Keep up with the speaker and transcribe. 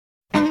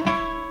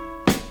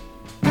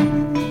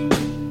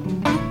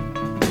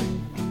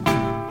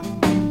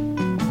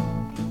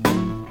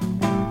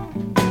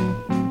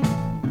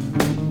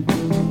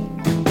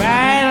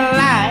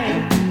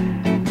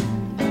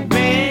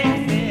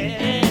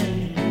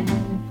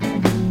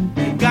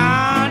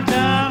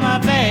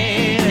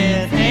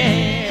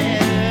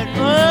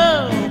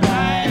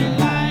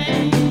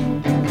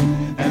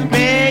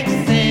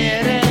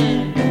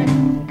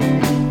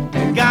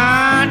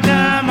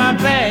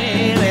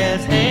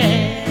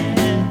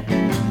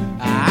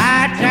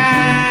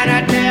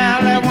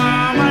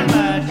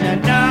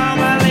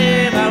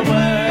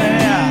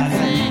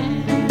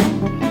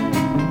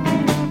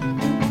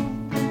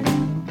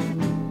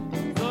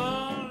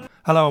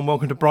Hello and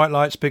welcome to Bright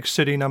Lights Big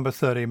City number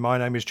 30. My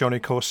name is Johnny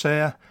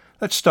Corsair.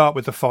 Let's start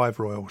with the Five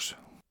Royals.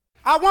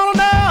 I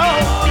wanna know,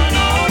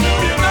 do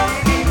you know?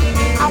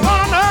 I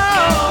wanna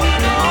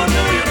know,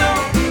 do you know?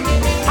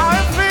 How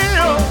it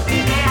feels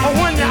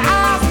when your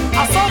eyes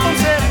are so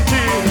shedding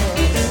tears.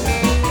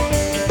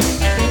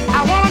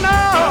 I wanna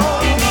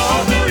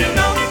know, do you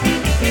know?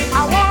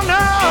 I wanna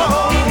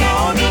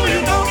know, do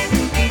you know?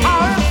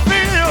 How it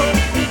feels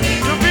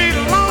to be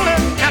lonely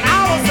and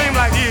hours seem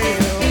like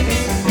years.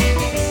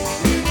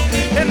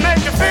 It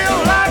makes you feel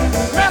like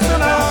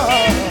messing up.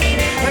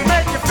 It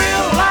makes you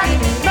feel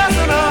like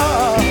messing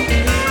up.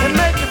 It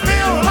makes you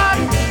feel like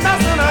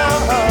messing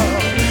up.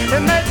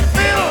 It makes you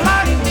feel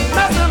like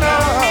messing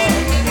up.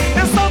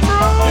 It's so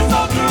true,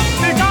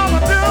 because I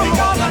do.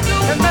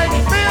 It makes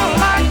you feel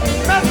like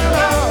messing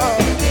up.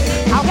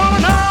 I wanna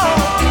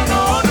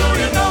know, do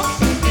you know?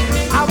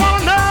 I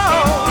wanna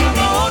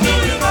know, do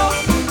you know?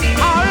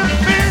 How it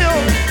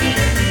feels.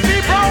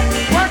 Be broke,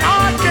 work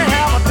hard, can't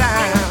have a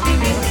dime.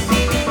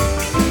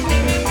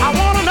 I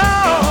wanna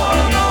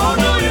know,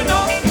 do you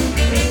know?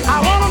 I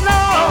wanna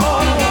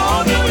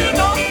know, do you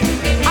know?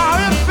 How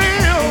it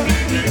feels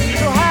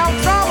to have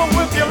trouble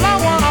with your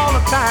loved one all the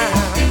time.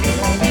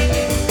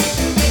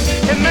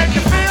 It makes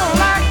you feel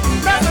like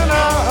messing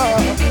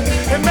up.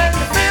 It makes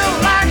you feel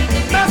like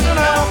messing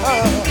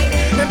up.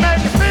 It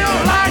makes you feel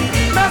like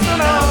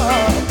messing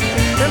up.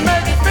 It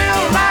makes you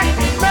feel like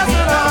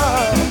messing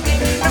up.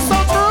 It's so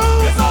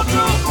true,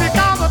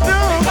 because I do.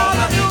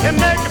 It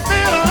makes you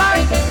feel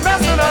like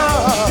messing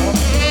up.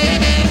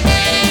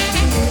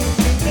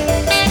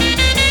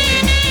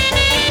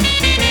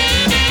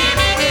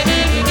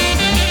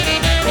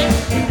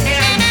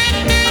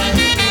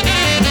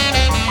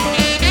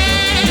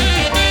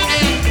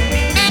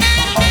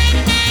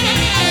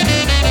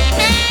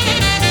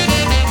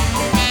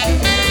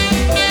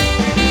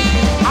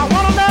 I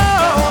wanna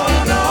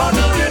know,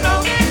 do you know?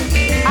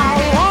 I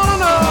wanna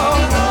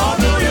know,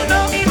 do you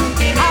know?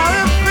 How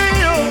it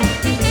feels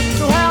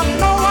to have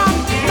no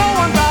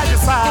one by your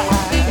side.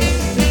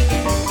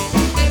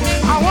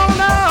 I wanna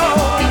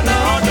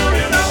know, do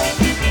you know?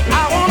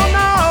 I wanna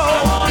know,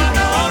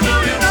 do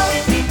you know?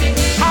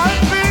 How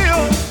it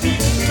feels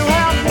to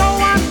have no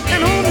one in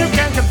whom you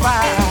can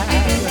confide.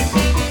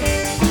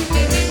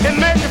 It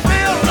makes you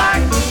feel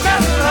like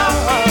messing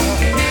up.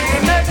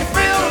 It makes you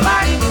feel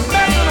like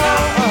messing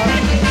up.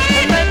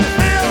 It makes you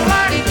feel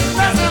like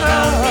messing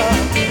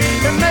up.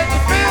 It makes you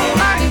feel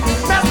like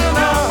messing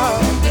up.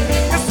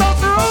 It's so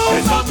true,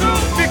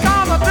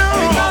 because I do.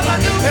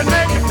 It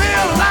makes you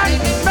feel like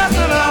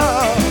messing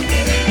up.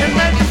 It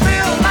makes you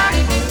feel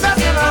like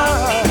messing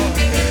up.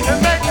 It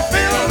makes you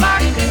feel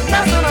like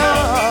messing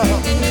up.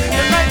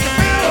 It makes you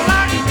feel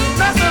like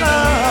messing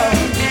up.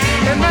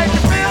 It makes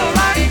you feel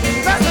like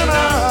messing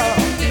up.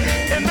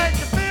 It makes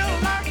you feel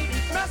like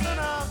messing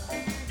up.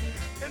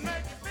 It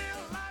makes you feel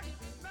like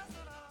messing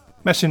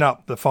up. Messing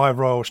Up, the Five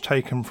Royals,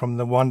 taken from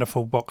the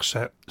wonderful box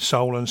set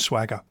Soul and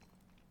Swagger.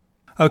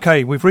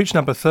 Okay, we've reached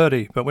number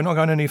 30, but we're not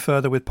going any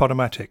further with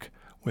Podomatic.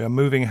 We are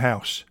moving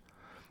house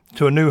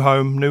to a new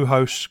home, new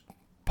host,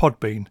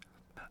 Podbean.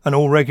 And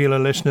all regular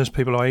listeners,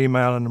 people I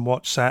email and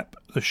WhatsApp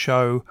the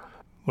show,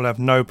 will have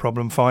no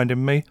problem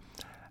finding me.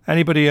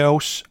 Anybody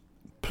else,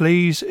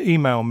 please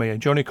email me at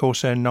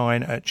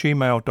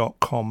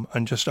johnnycorsair9@gmail.com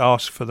and just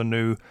ask for the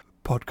new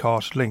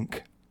podcast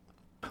link.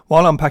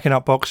 While I'm packing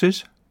up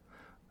boxes,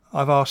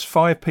 I've asked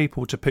 5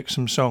 people to pick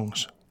some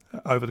songs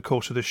over the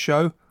course of this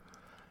show.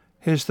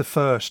 Here's the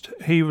first.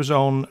 He was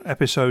on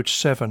episode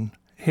 7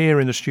 here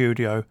in the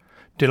studio,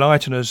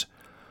 delighting us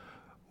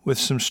with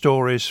some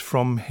stories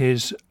from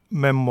his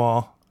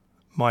memoir,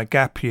 My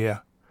Gap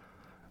Year.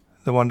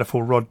 The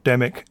wonderful Rod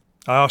Demick.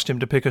 I asked him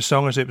to pick a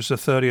song as it was the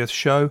 30th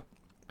show.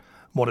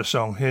 What a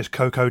song. Here's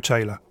Coco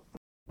Taylor.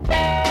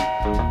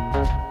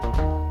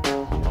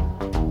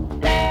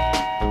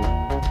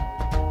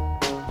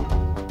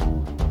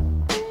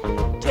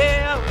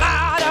 Tell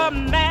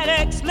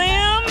Automatic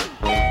Slim,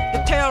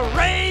 tell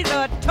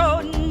Razor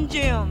Toting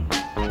Jim,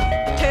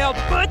 tell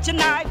Butcher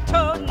Knight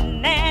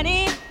Toting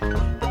Nanny,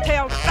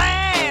 tell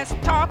Fast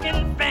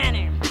Talking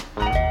Fanny.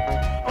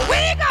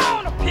 We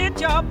gonna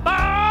pitch a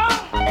ball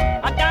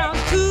down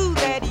to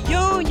that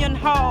Union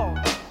Hall.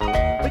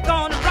 We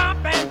gonna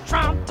romp and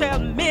tromp till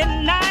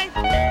midnight.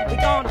 We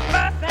gonna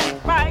fuss and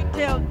fight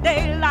till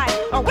daylight.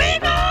 We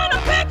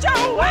gonna pitch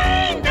a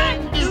wing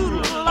and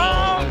doodle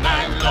all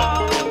night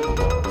long.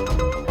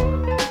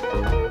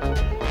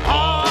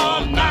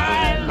 All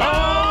night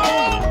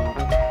long.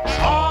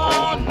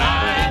 All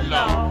night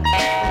long.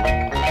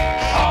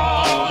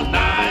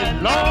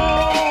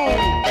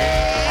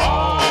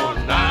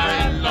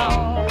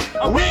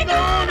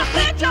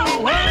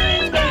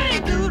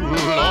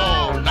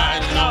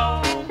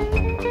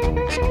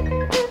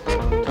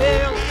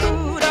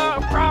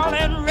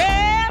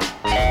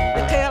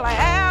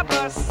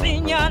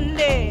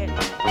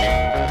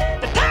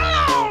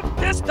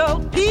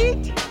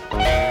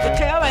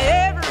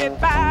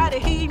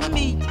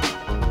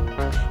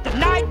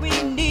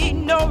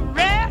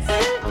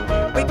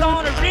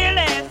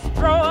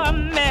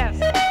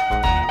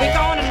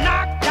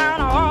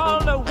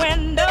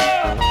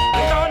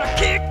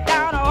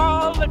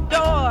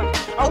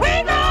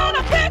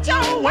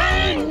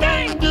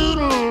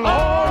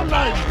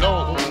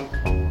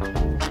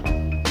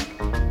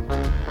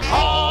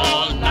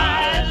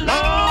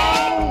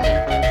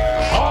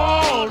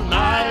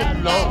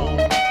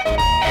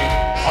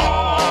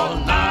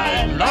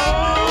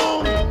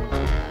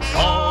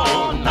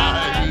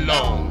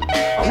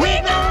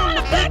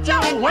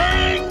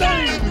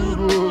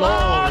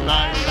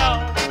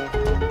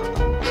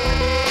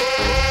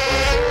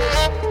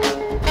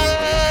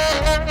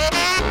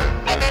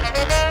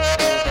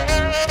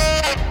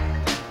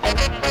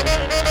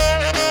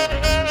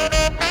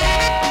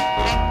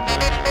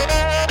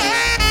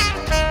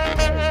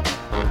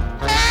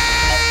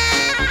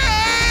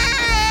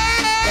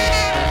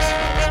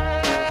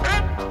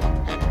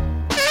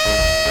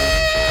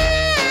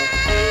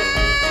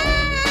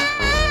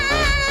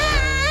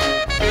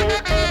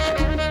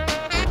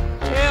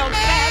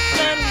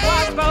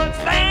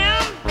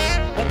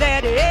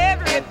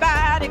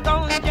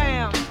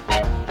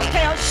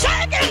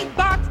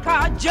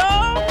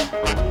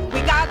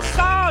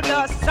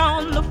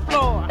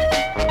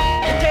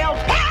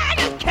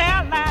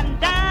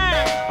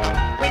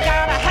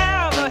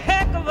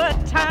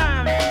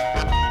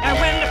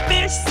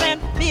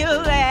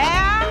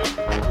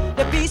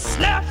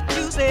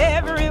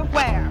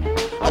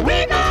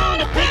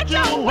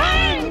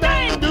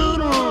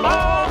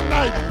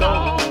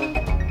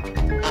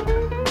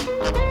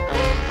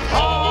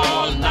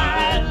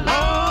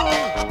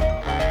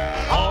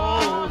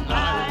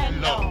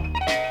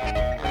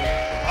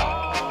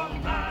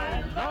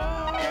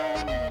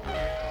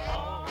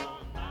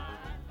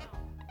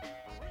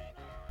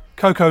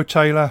 Coco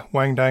Taylor,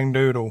 Wang Dang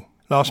Doodle.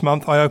 Last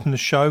month I opened the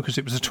show, because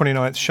it was the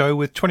 29th show,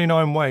 with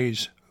 29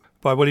 Ways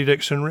by Willie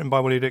Dixon, written by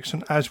Willie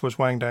Dixon, as was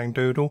Wang Dang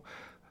Doodle,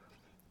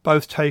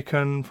 both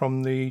taken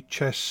from the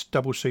Chess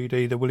double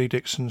CD, the Willie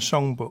Dixon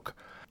Songbook.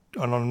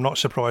 And I'm not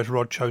surprised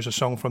Rod chose a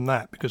song from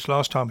that, because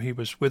last time he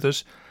was with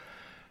us,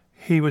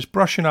 he was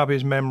brushing up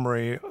his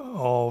memory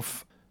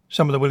of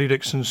some of the Willie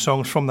Dixon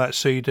songs from that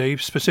CD,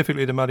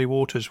 specifically the Muddy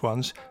Waters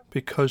ones,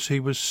 because he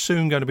was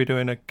soon going to be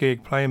doing a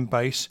gig playing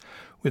bass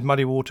with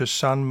Muddy Waters'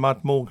 son,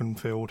 Mud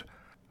Morganfield.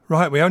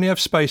 Right, we only have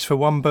space for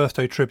one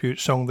birthday tribute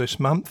song this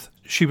month.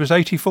 She was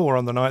 84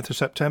 on the 9th of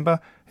September.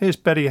 Here's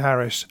Betty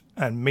Harris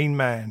and Mean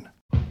Man.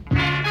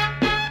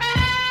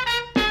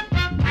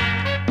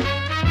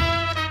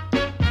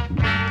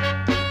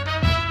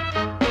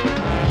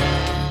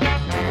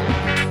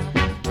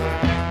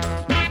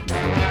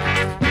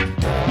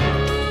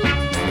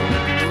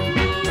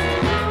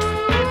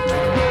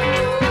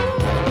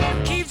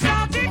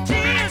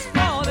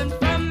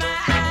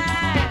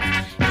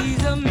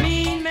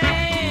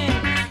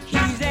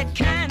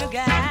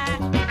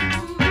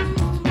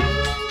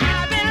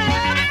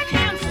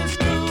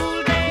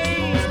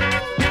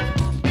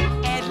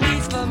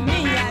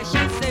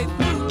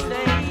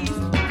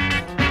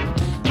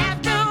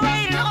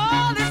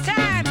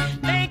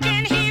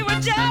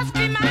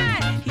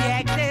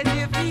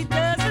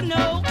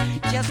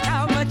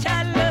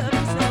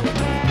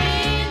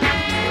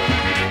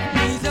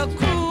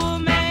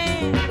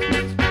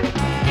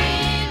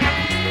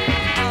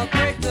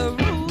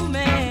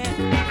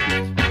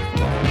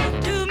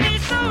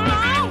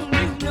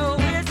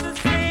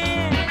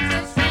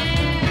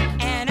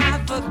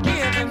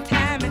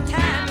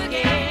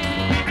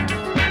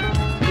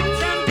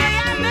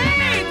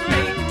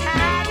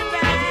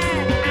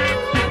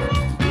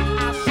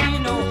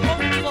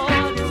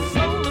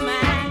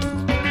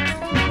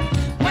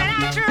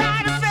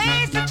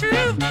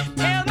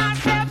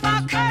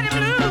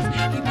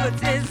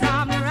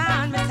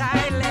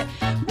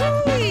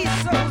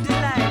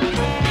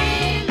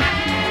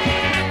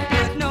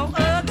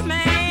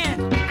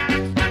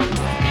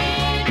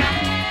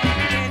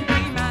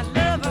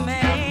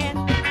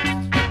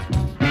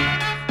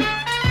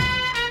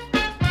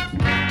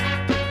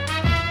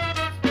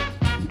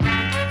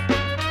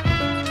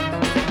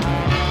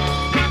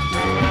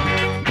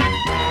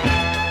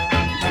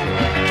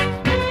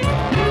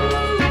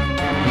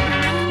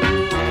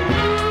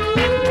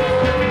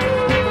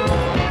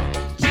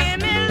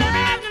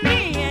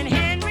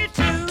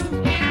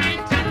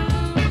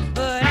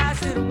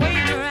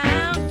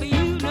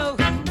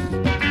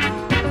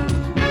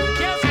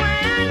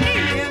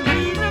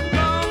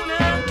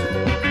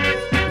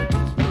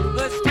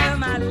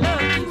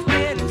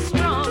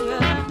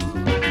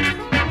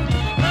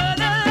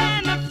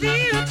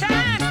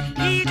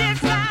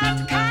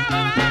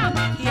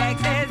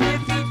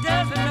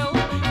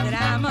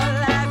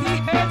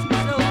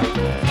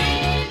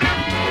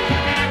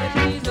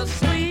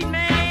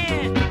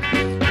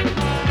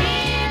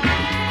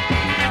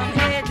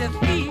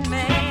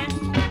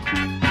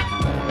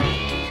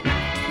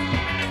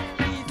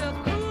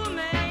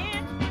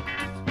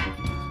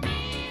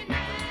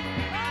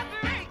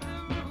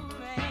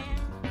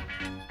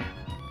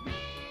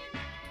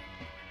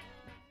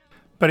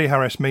 Betty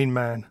Harris, Mean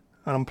Man,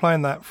 and I'm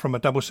playing that from a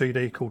double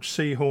CD called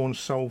Seahorn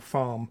Soul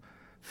Farm,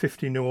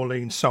 50 New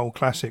Orleans Soul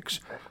Classics.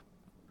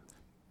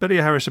 Betty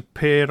Harris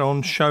appeared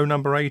on show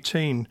number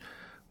 18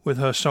 with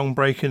her song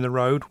Breaking the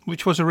Road,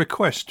 which was a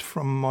request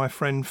from my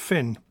friend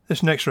Finn.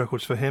 This next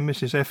record's for him.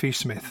 This is Effie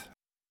Smith.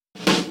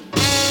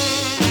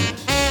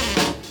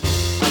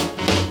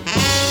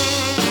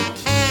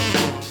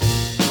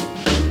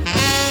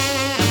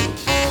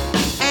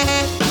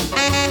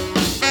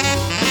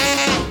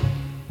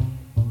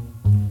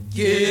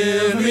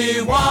 Give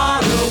me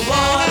water,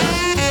 water.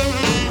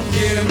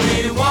 Give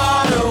me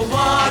water,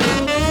 water.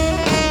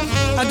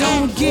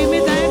 Don't give me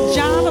that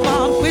job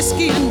about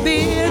whiskey and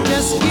beer.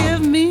 Just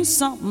give me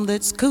something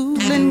that's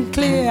cool and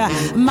clear.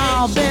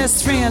 My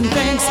best friend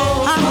thinks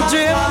I'm a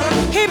drip.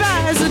 He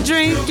buys a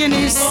drink and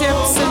he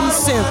sips and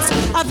sips.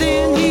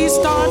 Then he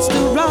starts to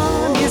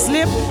run his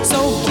lip.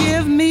 So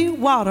give me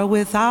water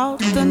without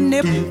the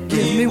nip.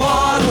 Give me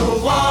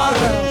water,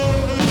 water.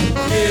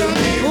 Give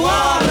me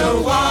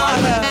water,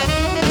 water.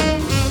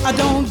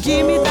 Don't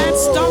give me that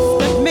stuff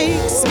that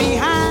makes me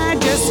high.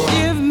 Just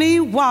give me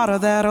water,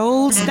 that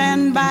old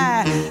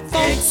standby.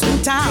 Folks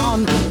in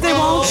town, they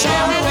want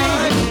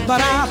champagne,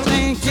 but I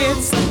think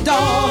it's a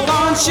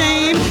doggone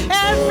shame.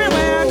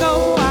 Everywhere I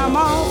go, I'm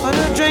offered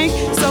a drink.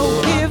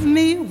 So give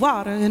me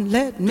water and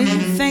let me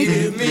think.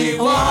 Give me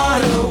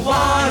water,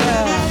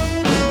 water.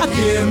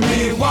 Give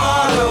me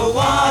water,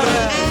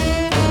 water.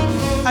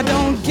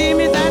 Don't give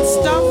me that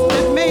stuff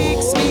that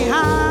makes me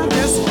high.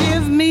 Just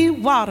give me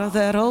water,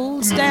 that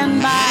old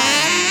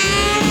standby.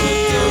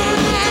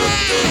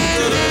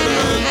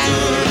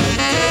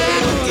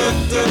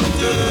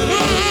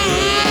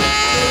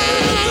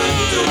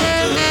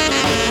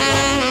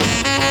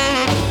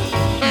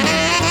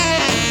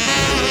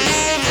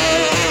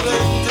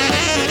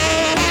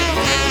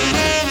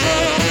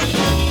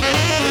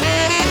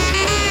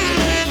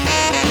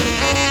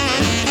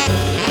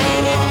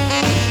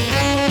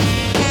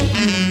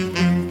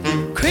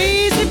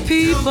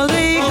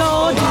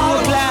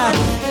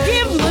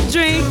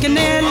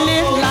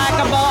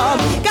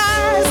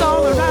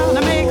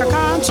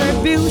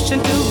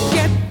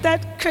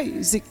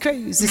 crazy,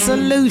 crazy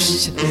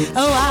solution.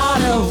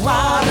 Water,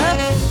 water,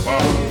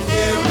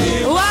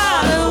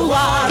 water,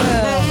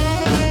 water.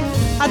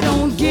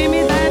 Don't give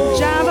me that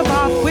jive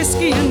about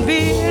whiskey and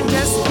beer.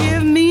 Just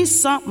give me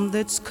something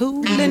that's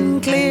cool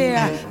and clear.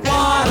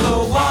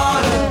 Water,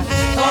 water,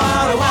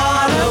 water,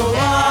 water,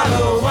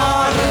 water, water,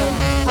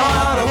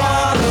 water,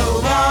 water,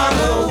 water,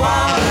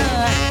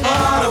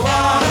 water, water,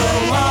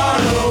 water,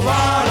 water,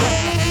 water,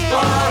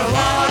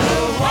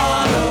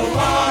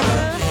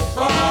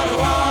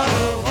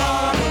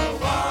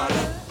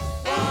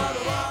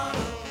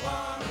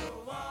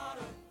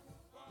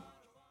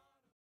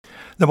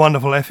 The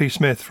wonderful Effie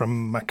Smith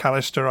from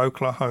McAllister,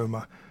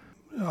 Oklahoma.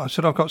 I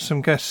said I've got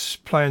some guests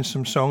playing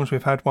some songs.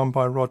 We've had one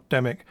by Rod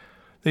Demick.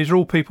 These are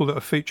all people that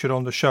have featured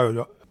on the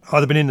show,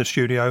 either been in the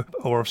studio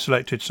or have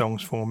selected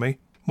songs for me.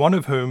 One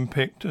of whom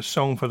picked a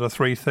song for the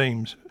three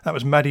themes. That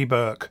was Maddie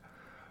Burke,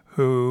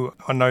 who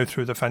I know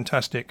through the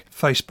fantastic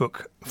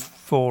Facebook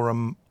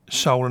forum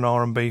Soul and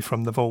R&B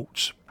from the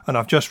Vaults. And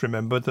I've just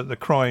remembered that the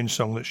Crying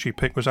song that she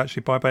picked was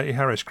actually by Betty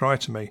Harris, Cry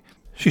to Me.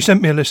 She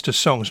sent me a list of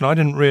songs, and I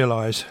didn't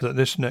realise that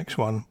this next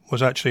one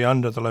was actually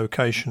under the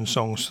Location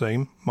Songs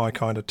theme, My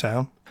Kind of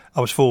Town. I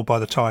was fooled by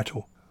the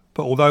title.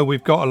 But although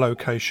we've got a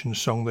Location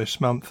song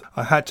this month,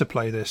 I had to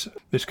play this.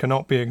 This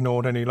cannot be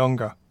ignored any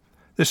longer.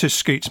 This is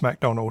Skeets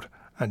MacDonald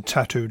and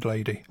Tattooed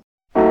Lady.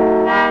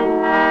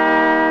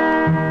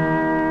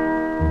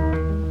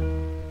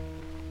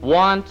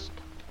 Once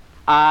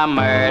I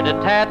married a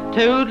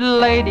tattooed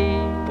lady.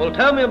 Well,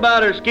 tell me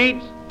about her,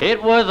 Skeets.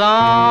 It was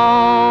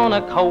on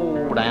a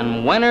cold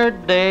and winter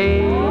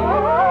day,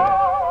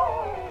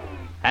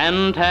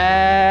 and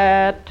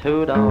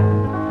tattooed all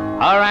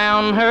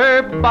around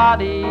her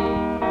body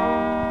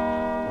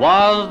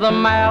was the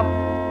map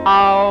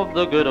of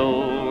the good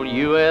old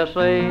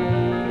USA.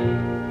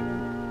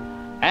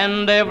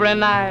 And every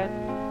night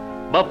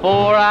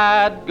before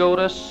I'd go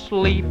to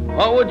sleep,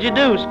 what would you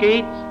do,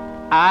 Skeets?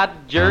 I'd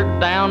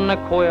jerk down the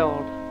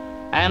quilt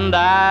and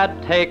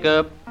I'd take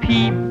a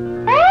peep.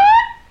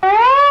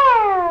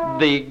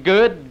 The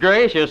good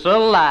gracious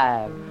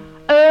alive,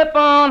 up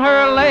on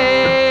her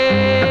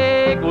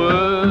leg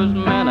was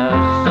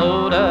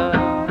Minnesota,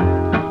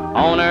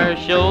 on her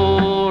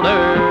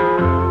shoulder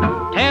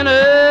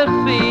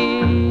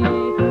Tennessee,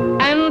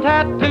 and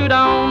tattooed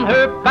on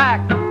her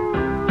back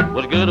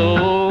was good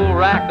old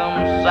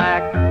Rackham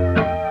Sack,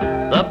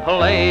 the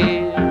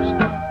place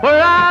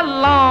where I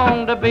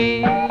long to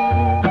be.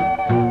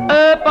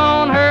 Up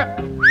on her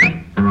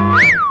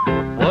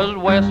was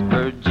West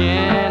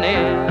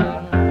Virginia,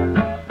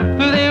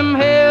 through them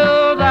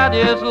hills I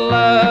just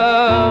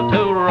love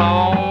to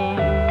roam.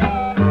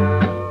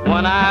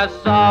 When I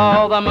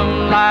saw the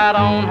moonlight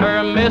on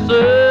her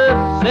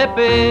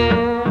Mississippi,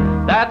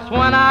 that's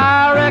when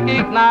I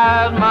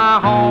recognized my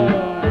home,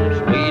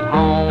 sweet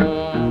home.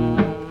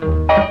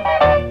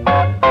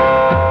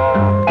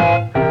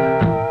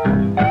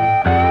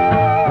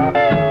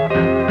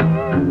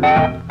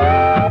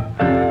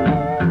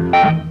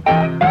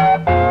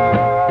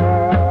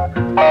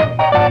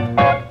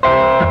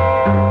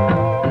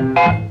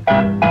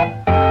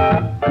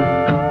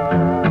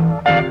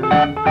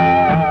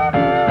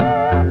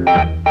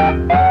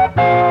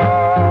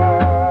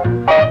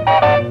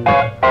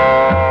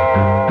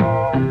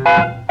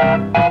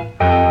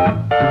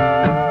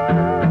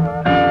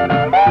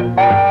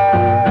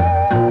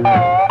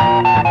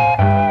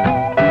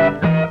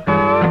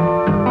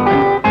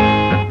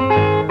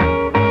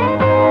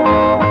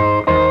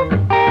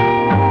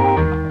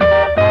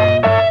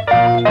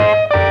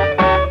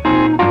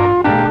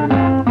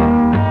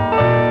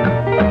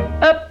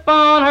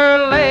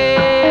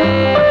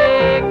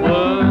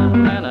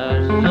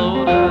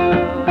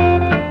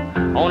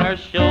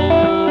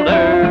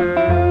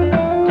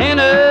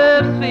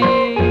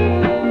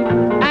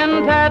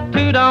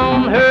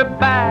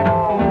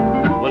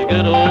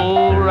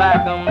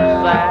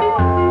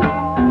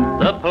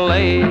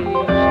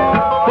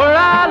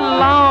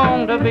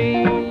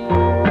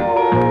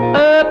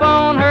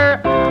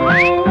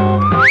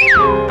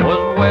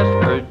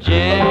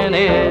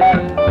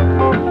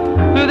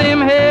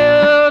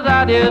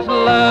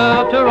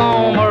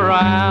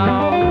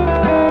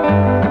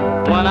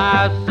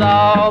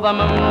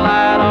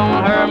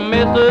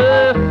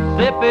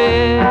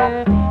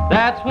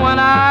 That's when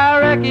I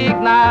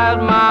recognize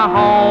my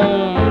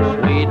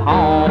home, sweet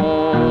home.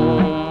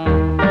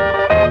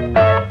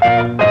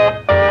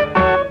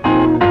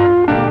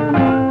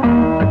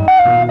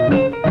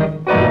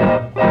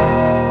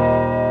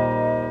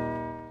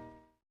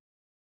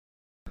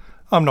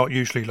 I'm not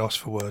usually lost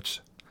for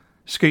words.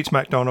 Skeets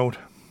MacDonald,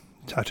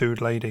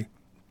 Tattooed Lady,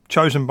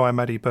 chosen by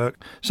Maddie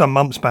Burke some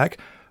months back,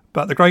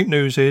 but the great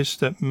news is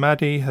that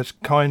Maddie has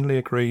kindly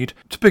agreed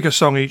to pick a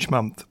song each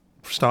month,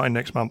 starting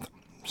next month,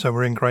 so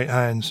we're in great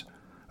hands.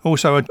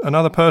 Also,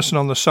 another person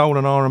on the Soul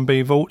and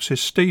R&B Vaults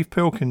is Steve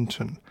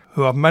Pilkington,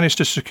 who I've managed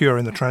to secure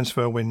in the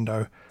transfer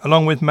window.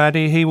 Along with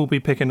Maddie, he will be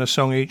picking a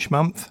song each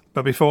month,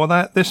 but before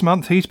that, this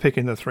month he's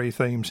picking the three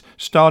themes,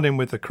 starting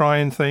with the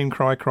Crying theme,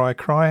 Cry, Cry,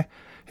 Cry.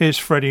 Here's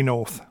Freddie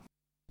North.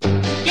 Yeah,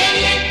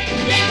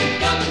 yeah, yeah.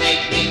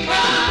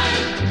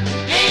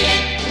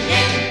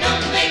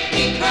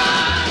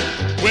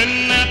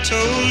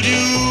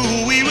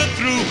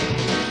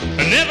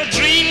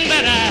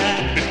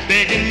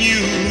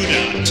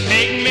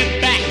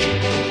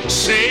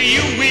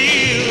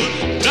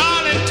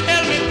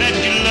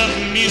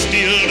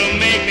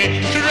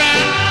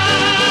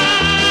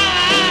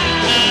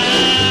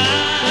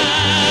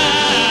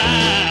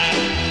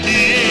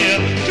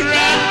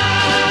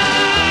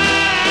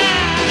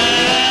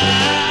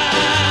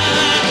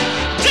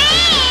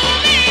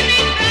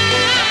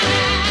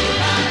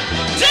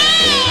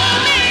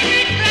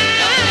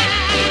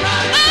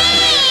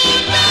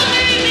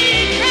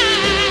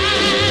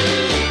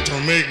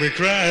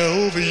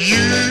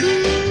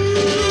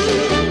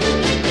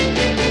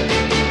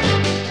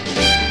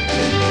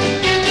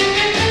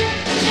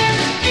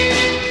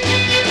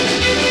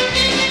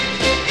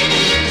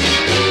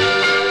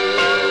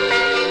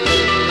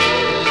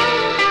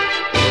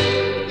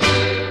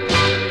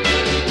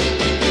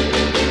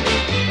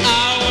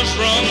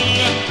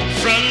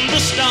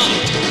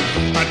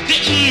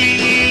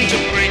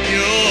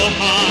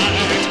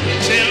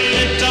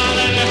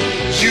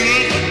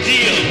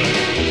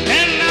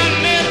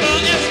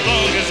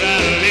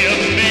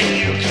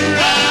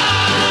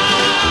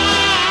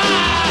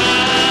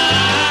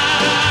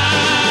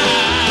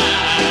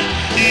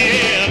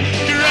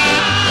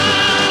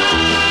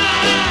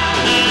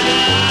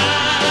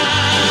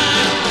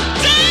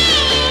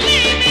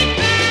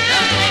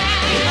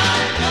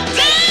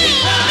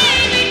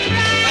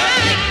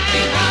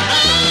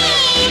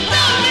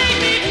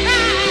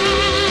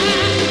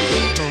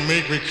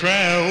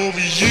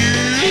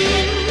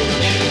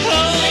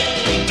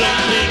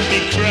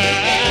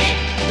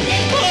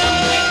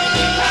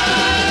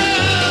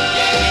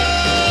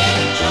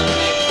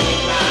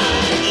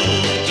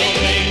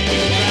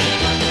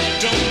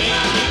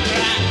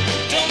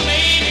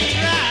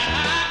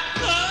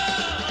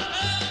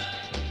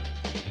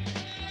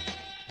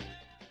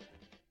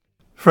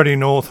 Freddie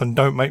North and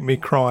Don't Make Me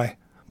Cry.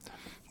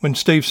 When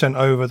Steve sent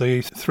over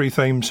the 3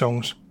 theme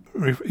songs,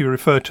 he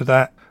referred to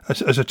that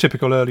as a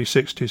typical early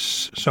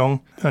 60s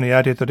song, and he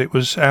added that it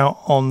was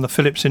out on the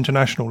Phillips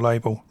International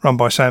label, run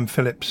by Sam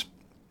Phillips.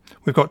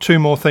 We've got 2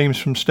 more themes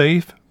from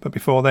Steve, but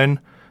before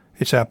then,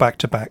 it's our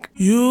back-to-back.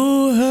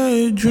 You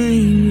had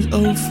dreams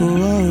of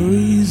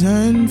Ferraris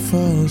and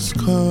fast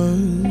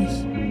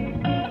cars.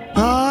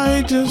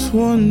 I just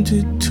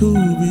wanted to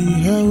be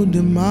held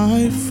in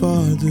my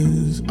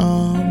father's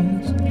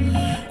arms.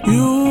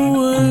 You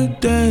would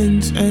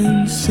dance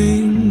and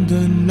sing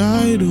the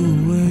night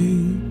away.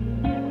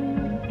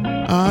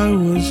 I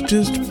was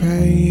just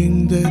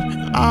praying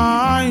that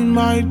I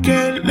might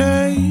get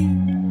laid.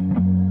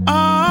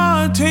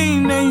 Our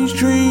teenage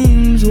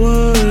dreams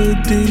were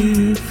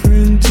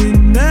different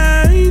in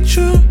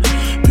nature,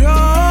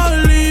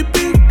 purely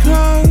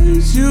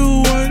because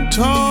you weren't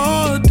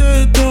taught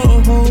that the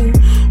whole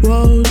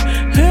world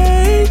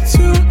hates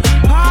you.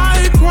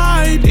 I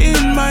cried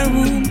in my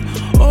room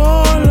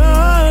all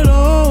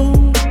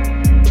alone,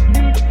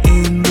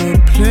 in the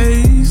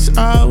place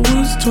I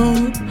was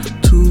taught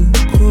to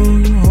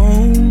call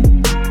home.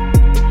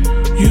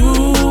 You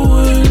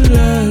would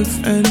laugh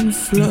and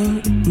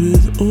flirt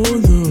with all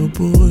the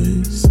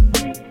boys.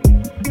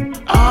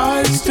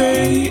 I'd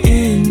stay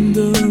in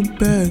the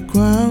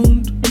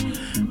background,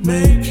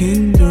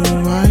 making the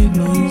right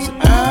noise,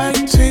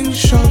 acting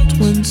shocked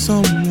when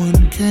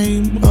someone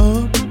came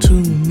up to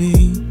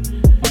me,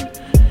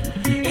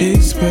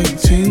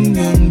 expecting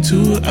them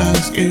to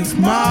ask if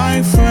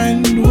my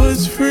friend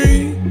was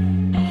free.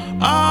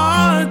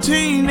 Our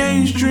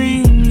teenage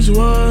dreams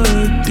were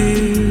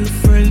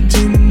different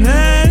in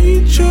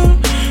nature,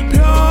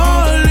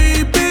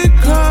 purely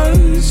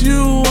because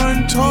you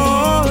weren't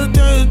taught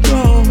that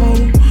the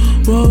whole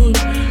world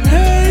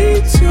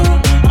hates you.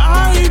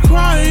 I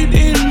cried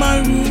in my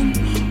room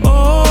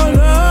all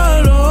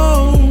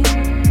alone,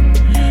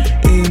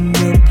 in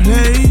the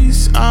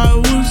place I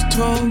was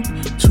taught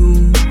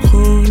to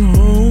call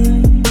home.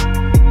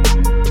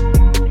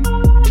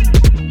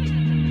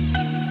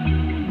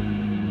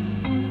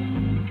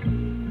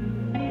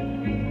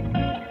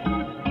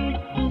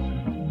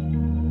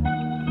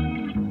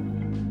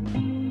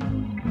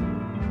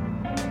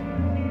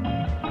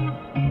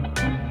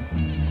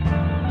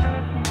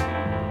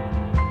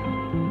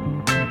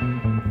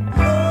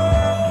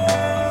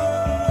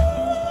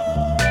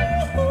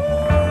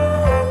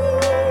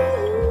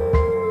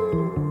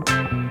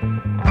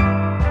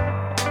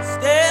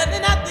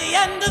 Standing at the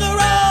end of the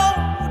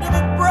road of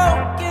a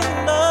broken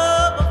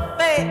love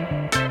affair,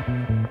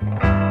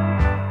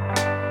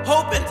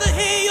 hoping to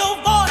hear your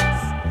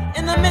voice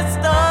in the midst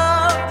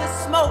of the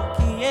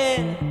smoky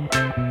air.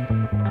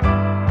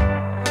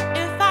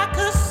 If I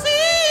could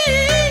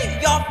see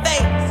your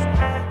face,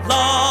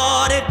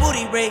 Lord, it would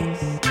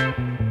erase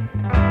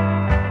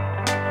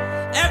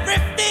every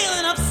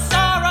feeling of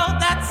sorrow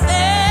that's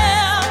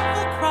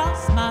ever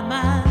crossed my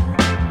mind.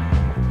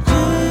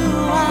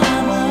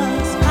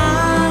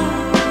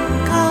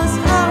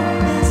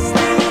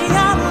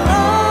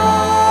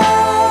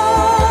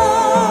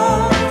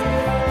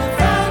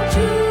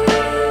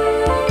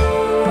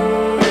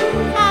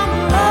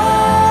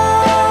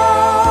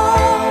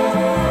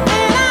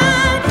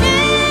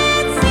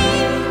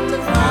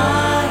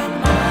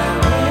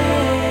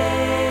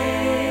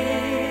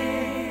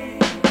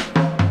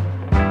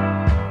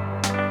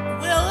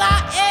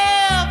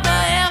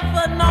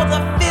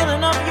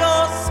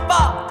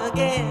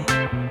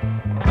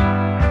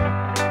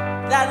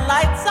 That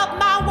lights up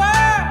my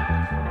world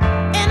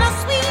in a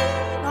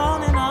sweet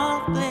on and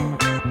off bliss.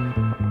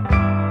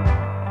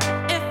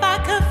 If I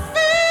could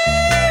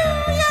feel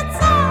your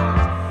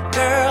touch,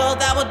 girl,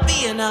 that would be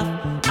enough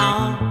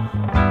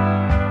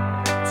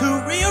to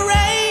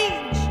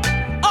rearrange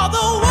all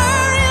the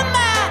worry in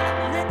my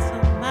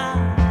little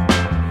mind.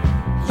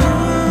 You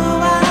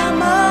I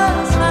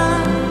must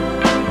find,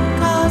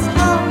 'cause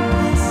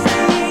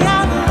hopelessly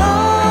I'm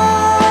lost.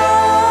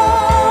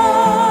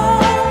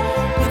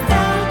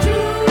 Without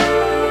you,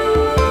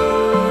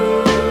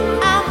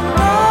 I'm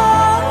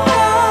lost,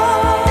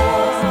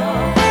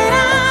 and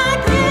I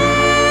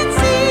can't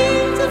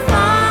seem to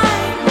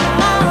find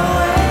my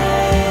way.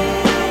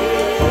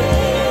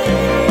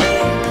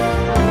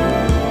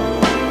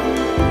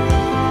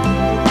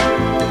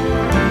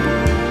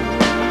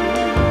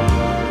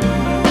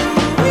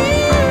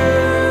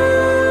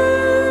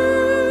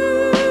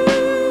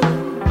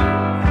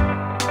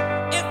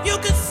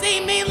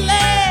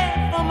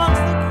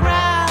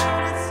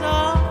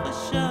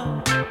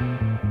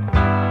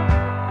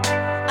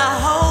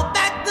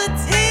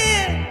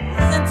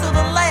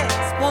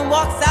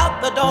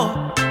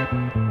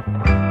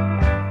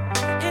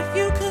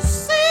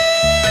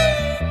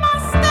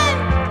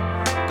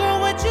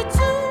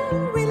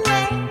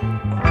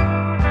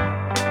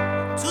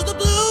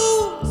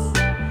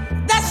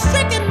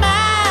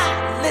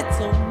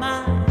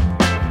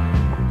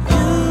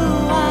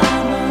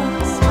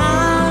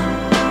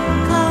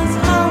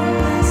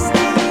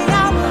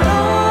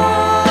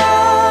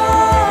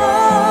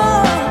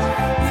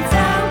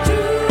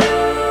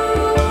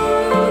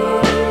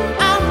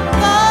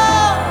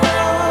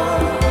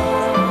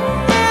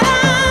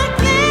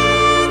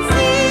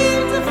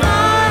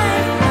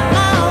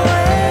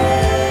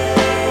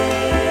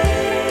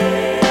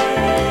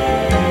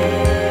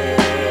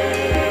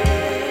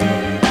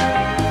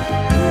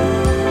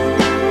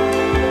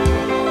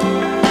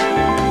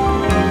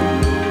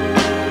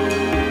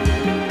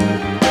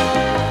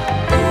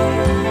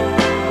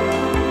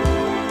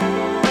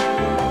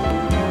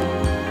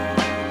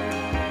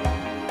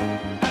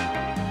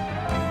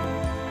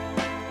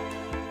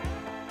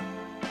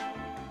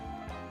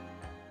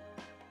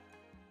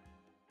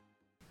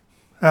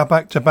 Our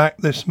back-to-back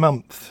this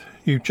month,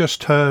 you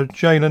just heard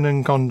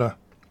Jalen Ngonda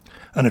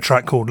and a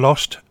track called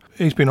Lost.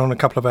 He's been on a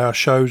couple of our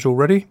shows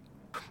already.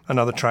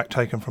 Another track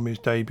taken from his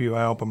debut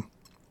album.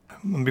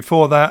 And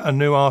before that, a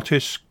new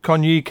artist,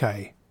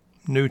 Konyike,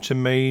 New to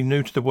Me,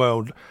 New to the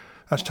World.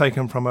 That's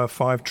taken from a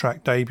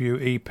 5-track debut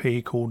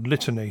EP called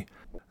Litany.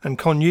 And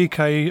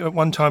Konyike at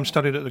one time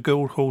studied at the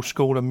Guildhall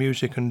School of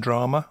Music and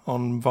Drama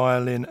on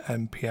violin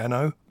and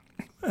piano,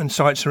 and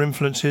cites her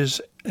influences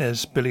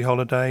as Billie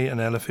Holiday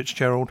and Ella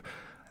Fitzgerald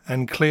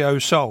and Cleo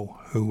Sol,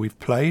 who we've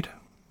played.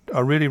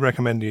 I really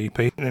recommend the EP,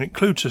 and it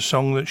includes a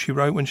song that she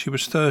wrote when she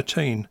was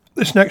 13.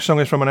 This next song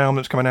is from an album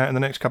that's coming out in the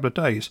next couple of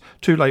days.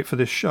 Too late for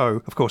this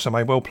show. Of course, I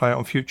may well play it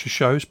on future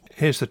shows.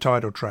 Here's the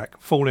title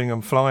track, Falling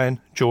and Flying,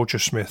 Georgia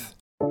Smith.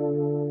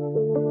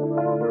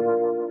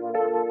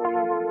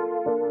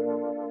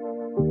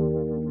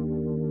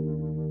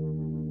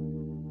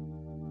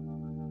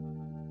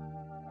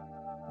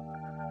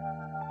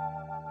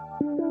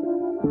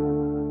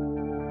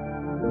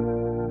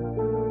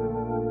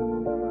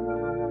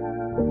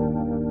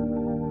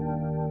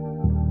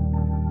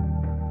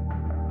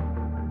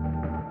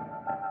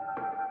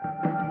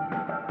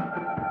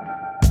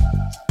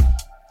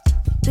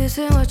 This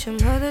ain't what your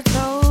mother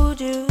told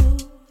you.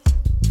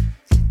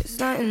 It's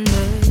night and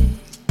day.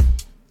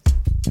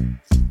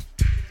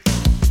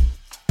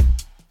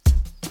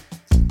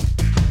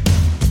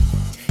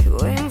 If you're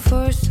waiting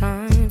for a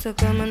sign to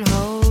come and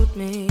hold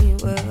me,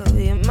 well,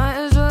 you might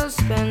as well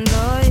spend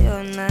all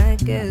your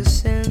night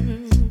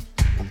guessing.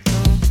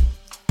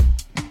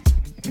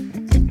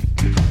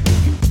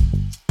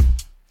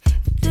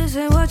 This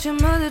ain't what your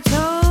mother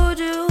told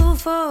you.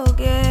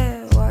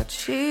 Forget what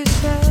she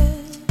said.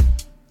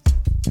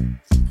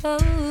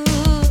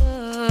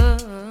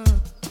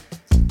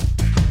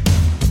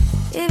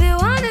 If you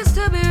want this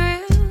to be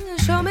real,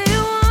 show me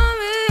you want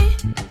me.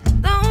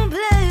 Don't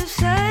play it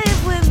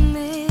safe with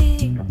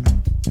me.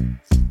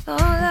 Oh,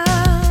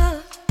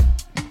 love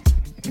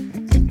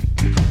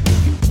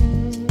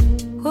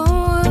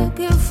won't work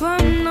if I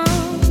know.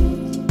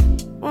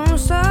 Won't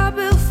stop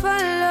if I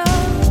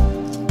love.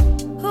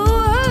 Who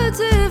hurts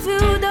if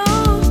you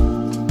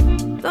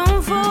don't?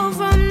 Don't fall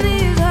from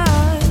these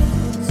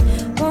heights.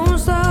 Won't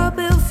stop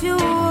if you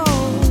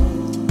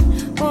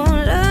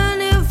won't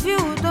learn if you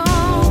don't.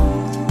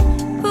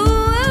 Who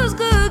else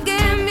could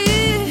get me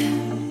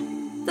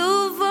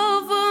to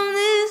fall from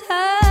these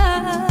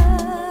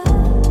heights?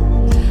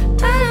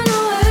 I don't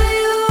know where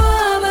you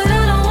are, but I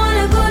don't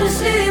wanna go to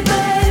sleep,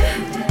 babe.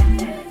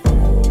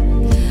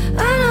 I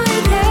know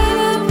you care,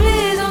 but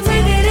please don't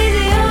take it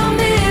easy on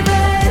me,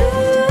 babe.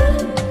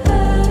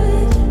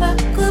 I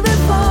could be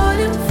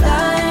falling,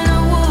 flying, I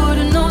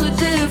wouldn't know the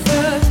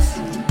difference.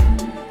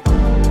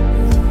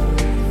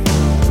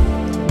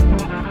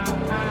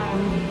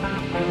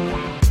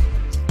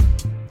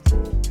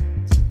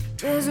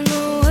 There's no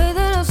way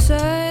that I'll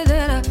say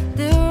that I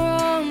did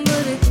wrong,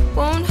 but it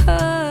won't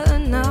hurt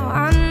now.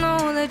 I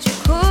know that you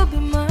could be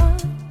mine.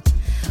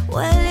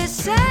 Well, it's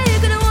say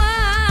you're gonna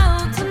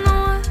want to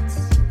know what's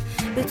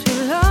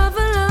between love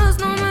and lust,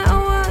 no matter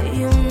what.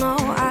 You know I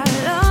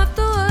love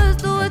the words,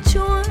 do what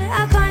you want.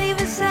 I can't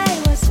even say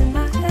what's in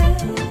my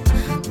head.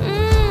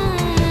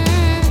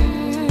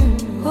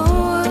 Won't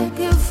work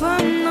if I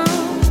know.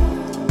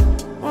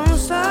 Won't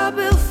stop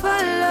if I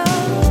love.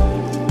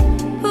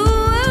 Who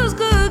else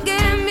could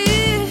get me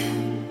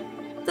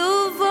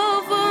to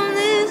fall from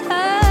these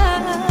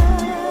heights?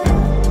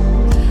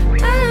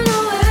 I don't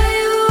know where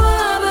you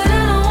are, but I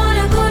don't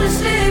wanna go to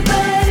sleep,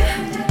 babe.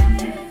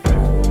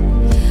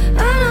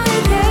 I know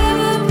you care,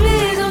 but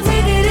please don't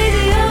take it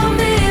easy on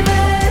me,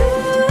 babe.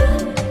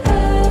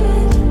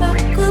 I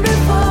could be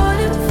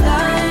falling,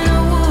 flying, I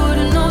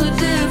wouldn't know the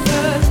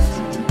difference.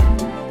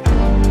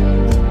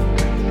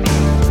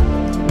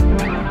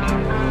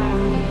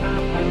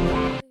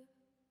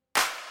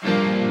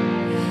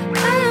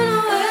 I don't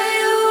know where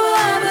you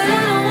are, but I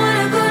don't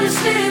wanna go to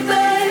sleep,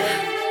 babe.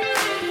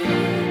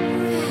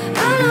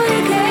 I know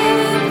you care,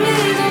 but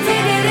please don't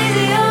take it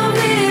easy on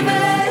me,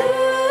 babe.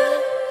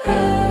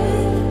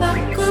 I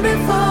could be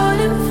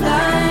falling,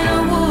 flying, I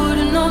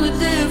wouldn't know the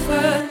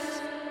difference.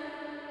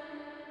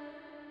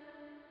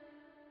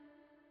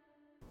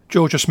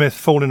 Georgia Smith,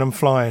 Falling and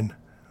Flying.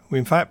 We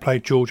in fact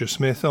played Georgia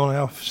Smith on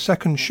our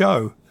second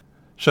show.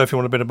 So if you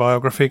want a bit of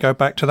biography, go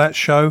back to that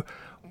show.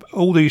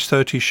 All these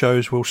 30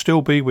 shows will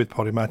still be with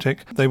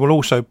Podomatic. They will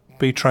also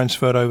be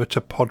transferred over to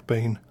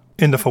Podbean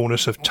in the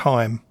fullness of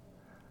time.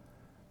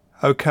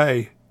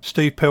 Okay,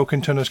 Steve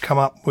Pilkington has come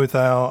up with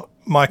our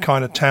My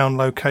Kind of Town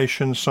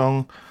location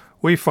song.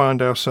 We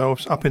find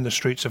ourselves up in the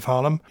streets of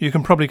Harlem. You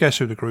can probably guess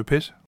who the group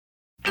is.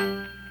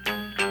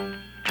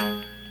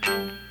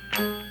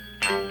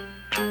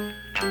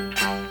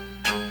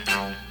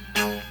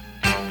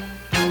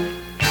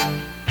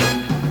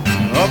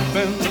 Up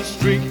in the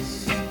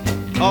streets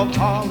of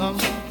Harlem,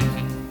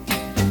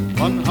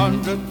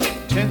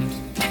 110th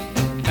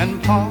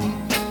and Park.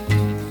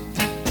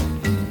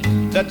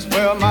 That's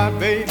where my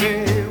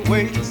baby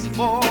waits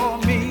for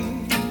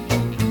me.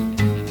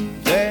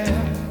 There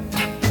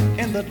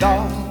in the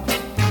dark,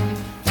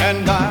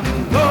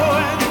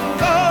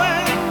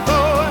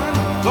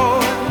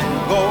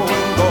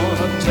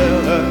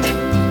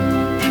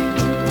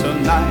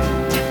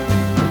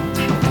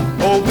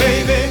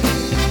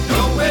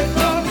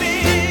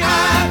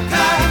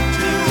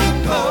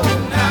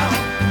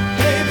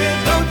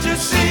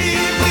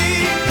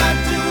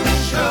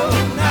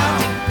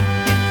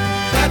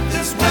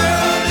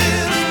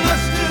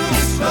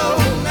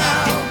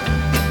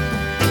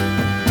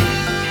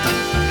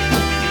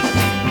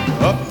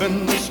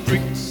 in the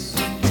streets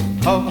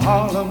of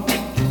Harlem,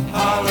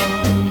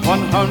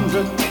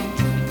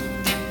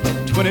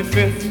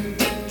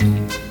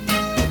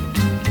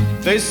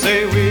 125th. They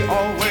say we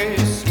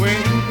always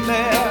swing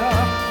there.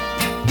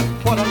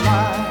 What a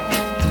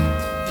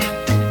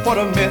lie, what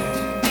a myth.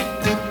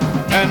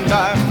 And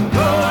I'm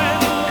going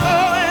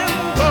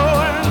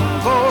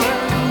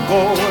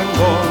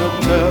to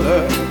tell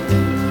her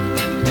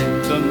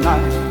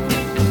tonight.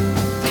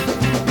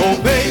 Oh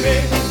baby,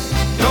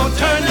 don't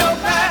turn your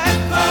back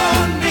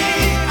on me,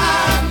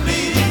 I'm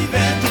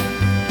leaving.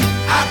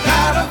 I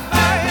gotta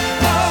fight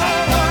for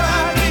what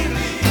I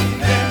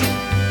believe in.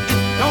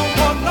 Don't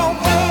want no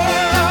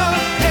more of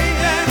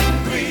hate and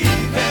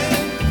grieving.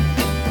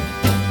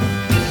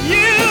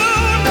 You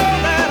know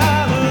that I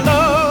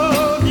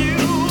love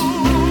you,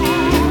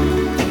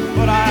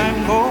 but I'm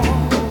going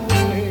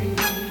away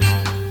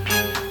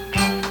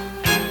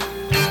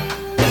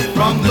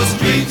from the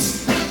streets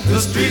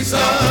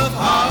of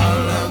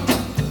Harlem.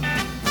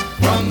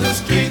 From the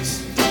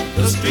streets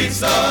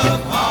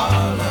of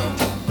Harlem.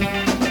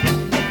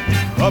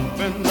 Up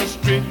in the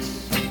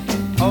streets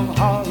of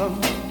Harlem,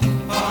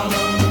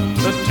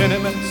 the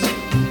tenements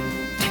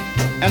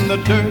and the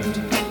dirt.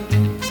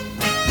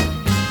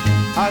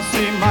 I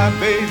see my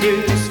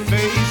baby's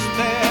face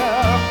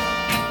there,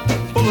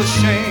 full of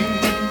shame,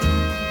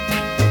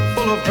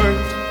 full of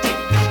hurt.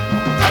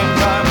 And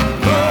I'm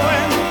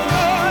going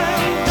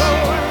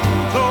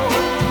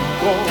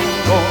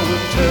to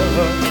tell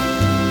her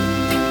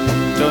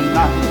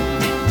tonight.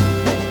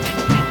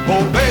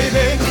 Oh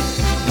baby,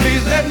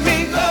 please let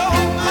me go.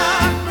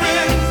 My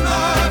friends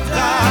are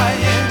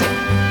dying.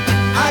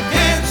 I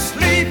can't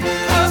sleep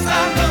 'cause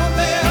I know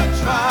they're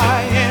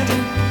trying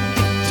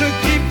to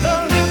keep the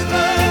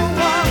little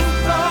ones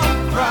from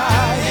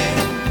crying.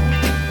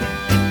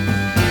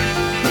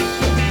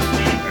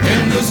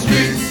 In the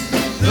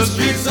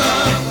streets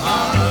of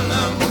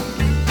Harlem.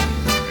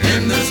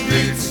 In the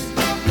streets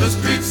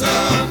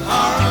of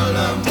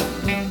Harlem.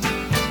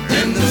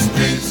 In the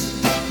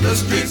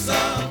streets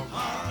of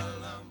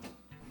Harlem.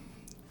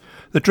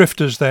 The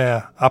Drifters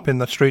there, Up in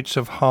the Streets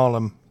of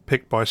Harlem,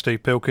 picked by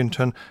Steve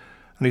Pilkington.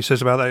 And he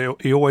says about that,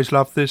 he always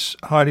loved this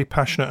highly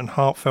passionate and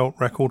heartfelt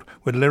record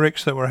with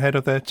lyrics that were ahead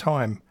of their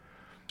time.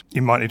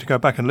 You might need to go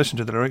back and listen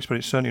to the lyrics, but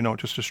it's certainly not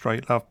just a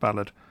straight love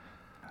ballad.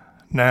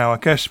 Now, a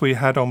guest we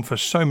had on for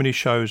so many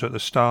shows at the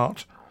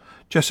start,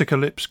 Jessica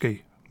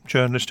Lipsky,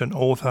 journalist and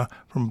author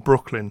from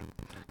Brooklyn,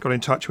 got in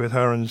touch with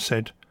her and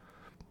said,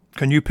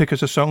 "Can you pick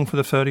us a song for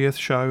the 30th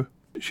show?"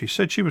 She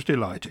said she was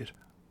delighted.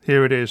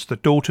 Here it is, The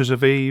Daughters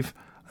of Eve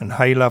and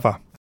Hey Lover.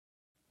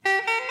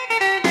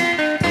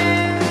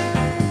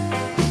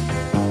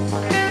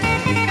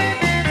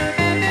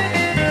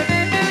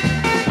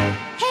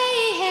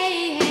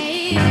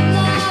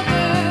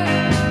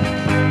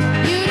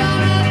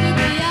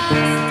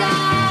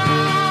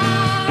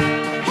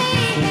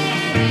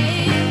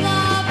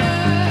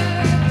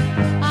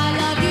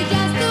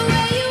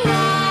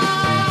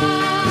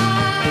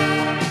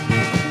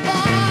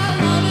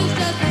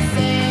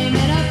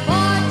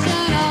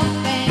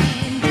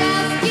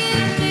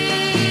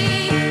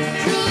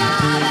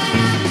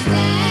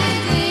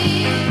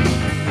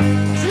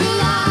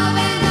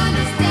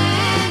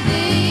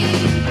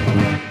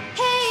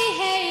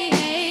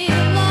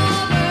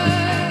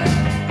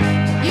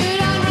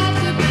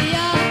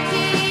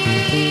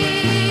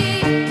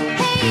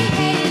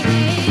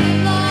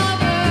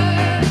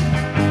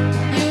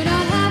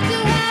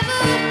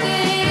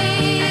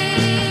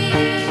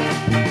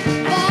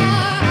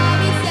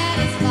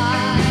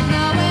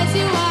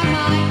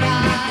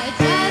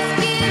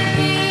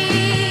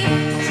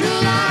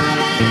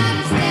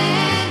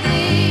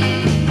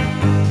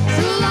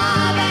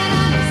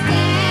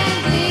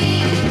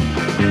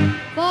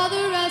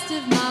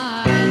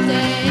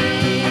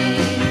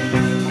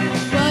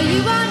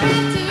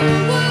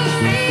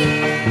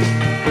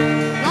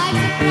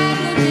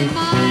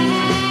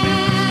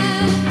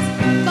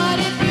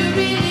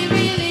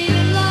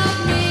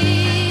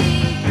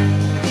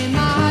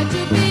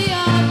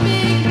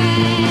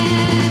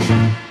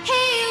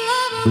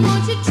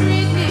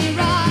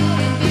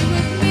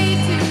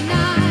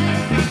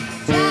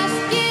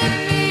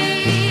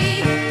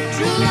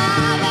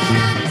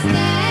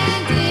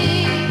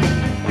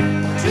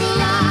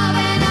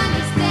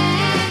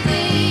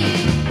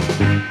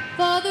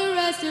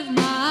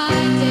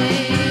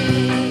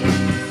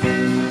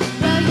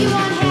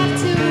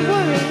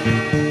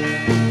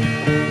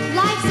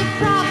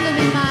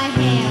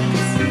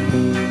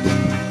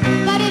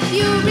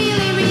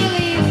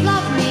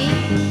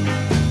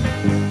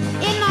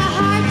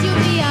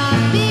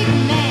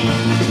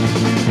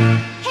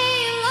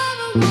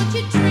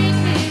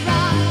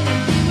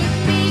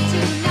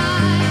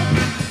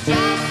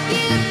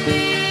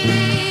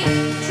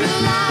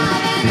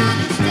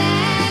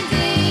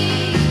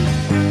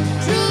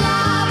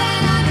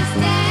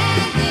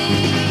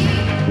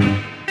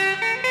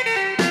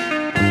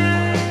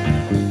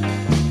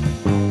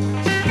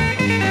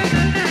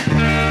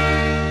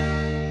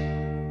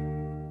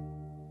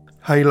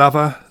 Hey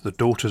Lover, The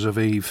Daughters of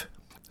Eve.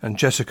 And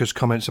Jessica's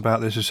comments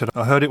about this, she said,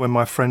 I heard it when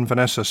my friend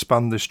Vanessa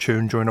spun this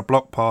tune during a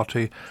block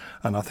party,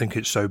 and I think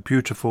it's so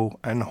beautiful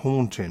and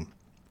haunting.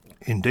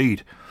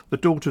 Indeed. The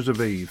Daughters of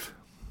Eve.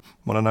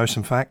 Want to know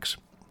some facts?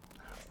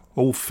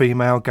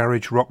 All-female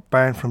garage rock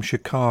band from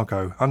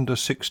Chicago, under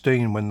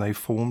 16 when they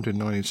formed in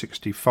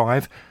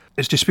 1965.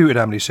 It's disputed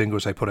how many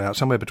singles they put out,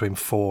 somewhere between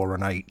 4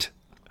 and 8.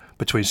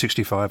 Between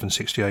 65 and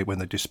 68 when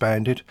they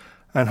disbanded.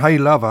 And Hey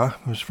Lover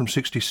was from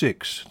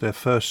 66, their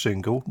first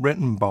single,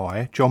 written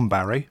by John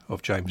Barry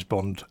of James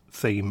Bond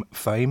theme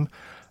fame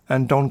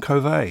and Don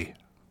Covey.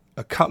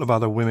 A couple of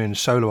other women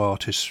solo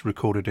artists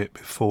recorded it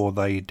before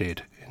they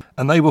did.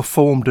 And they were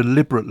formed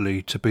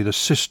deliberately to be the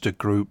sister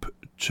group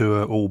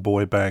to an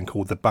all-boy band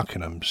called the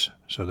Buckinghams.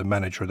 So the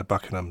manager of the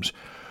Buckinghams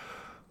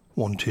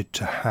wanted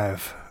to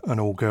have an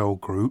all-girl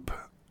group.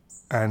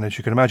 And as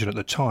you can imagine at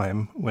the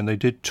time, when they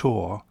did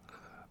tour,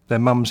 their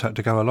mums had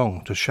to go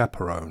along to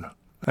chaperone.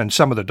 And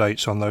some of the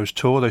dates on those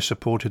tours, they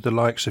supported the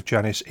likes of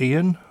Janice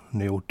Ian,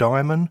 Neil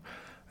Diamond,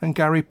 and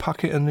Gary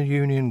Puckett and the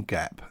Union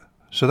Gap.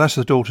 So that's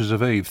the Daughters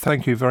of Eve.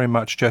 Thank you very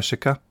much,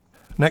 Jessica.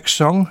 Next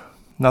song,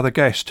 another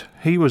guest.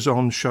 He was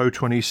on show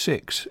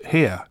 26,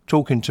 here,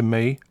 talking to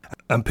me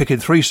and picking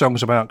 3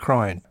 songs about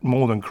crying,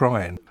 more than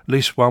crying. At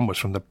least one was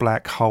from the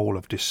Black Hole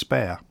of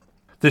Despair.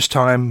 This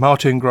time,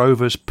 Martin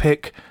Grover's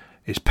pick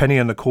is Penny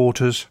and the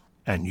Quarters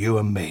and You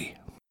and Me.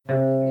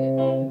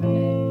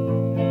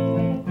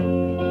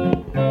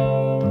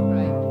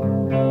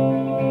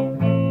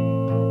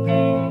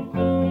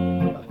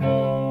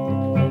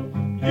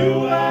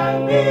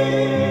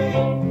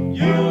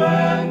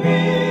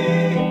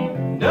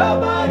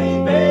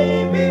 Nobody,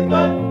 baby,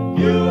 but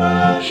you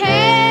and me.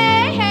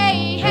 Hey,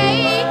 hey,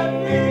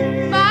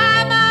 hey.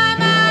 My, my,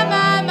 my,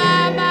 my,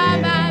 my,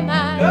 my, my,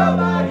 my.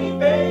 Nobody,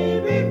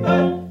 baby,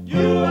 but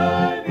you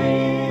and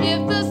me.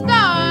 If the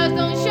stars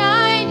don't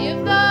shine, if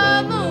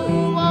the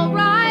moon won't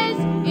rise,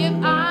 if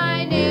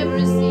I never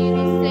see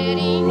the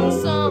setting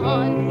sun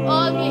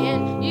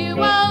again, you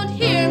won't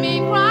hear me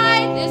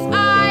cry. This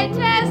I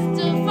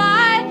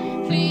testify.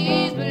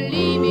 Please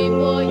believe me,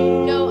 boy,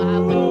 you know I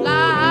would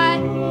lie.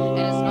 And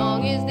as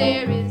long as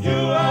there is You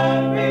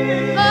and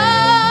me. oh,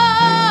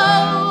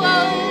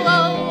 oh,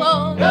 oh,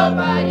 oh.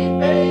 Nobody,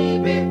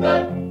 baby,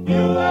 but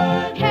you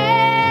and me.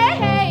 Hey,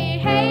 hey,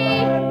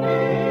 hey.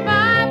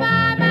 My,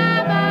 my, my,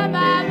 my,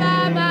 my, my,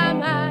 my,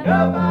 my.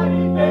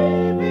 Nobody,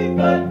 baby,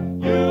 but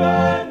you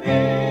and me.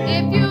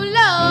 If you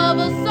love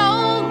a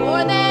soul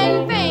more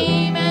than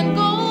fame and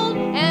gold,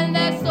 and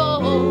that soul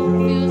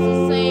feels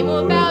the same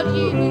about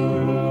you,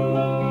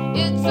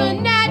 it's a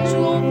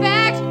natural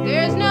fact,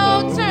 there's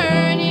no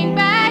turning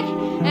back.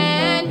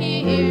 And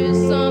here's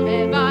some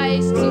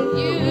advice to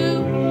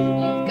you.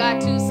 You've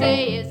got to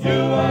say it's You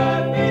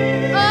and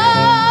me. oh,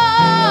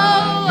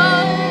 oh,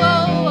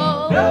 oh,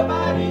 oh.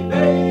 Nobody,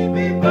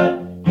 baby, but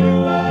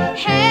you and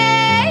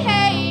Hey,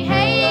 hey,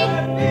 hey.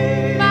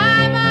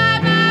 My, my,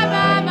 my,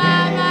 my, my,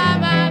 my,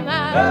 my, my.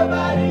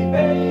 Nobody,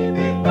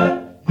 baby, but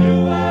you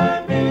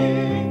and me.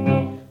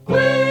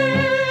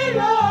 When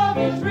love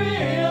is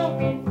real,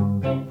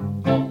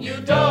 you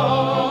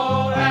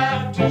don't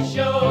have to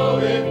show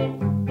it.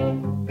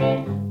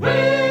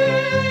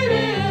 When it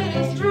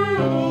is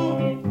true,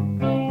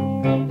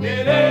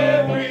 then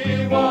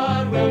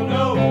everyone will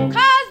know.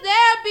 'Cause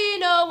there'll be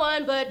no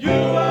one but You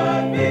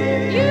and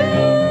me. you.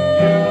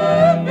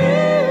 and me.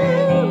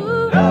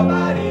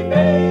 Nobody,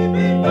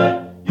 baby, but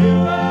you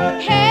and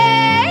me.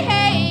 Hey,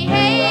 hey,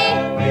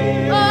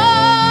 hey. Oh,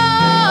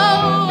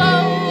 oh,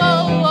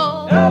 oh,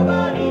 oh.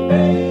 Nobody,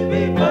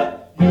 baby, but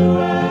you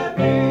and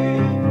me.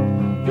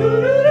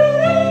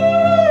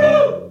 Do-do-do-do-do.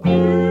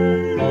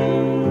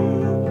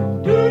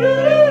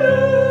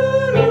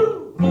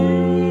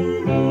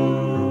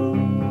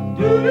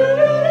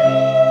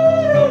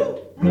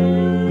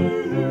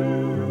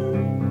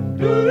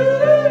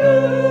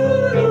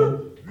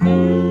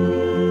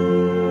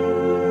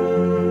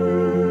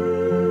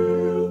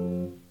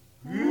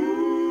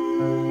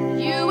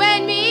 You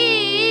and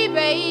me,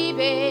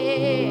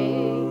 baby.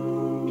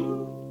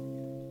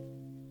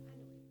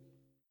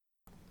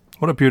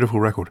 What a beautiful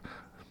record.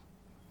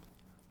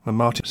 When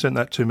Martin sent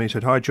that to me, he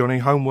said, "Hi Johnny,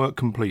 homework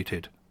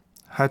completed.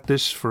 Had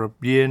this for a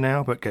year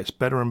now, but gets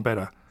better and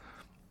better."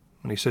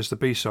 And he says the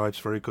B-side's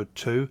very good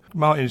too.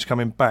 Martin's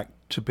coming back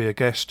to be a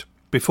guest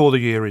before the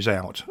year is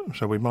out,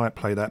 so we might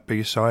play that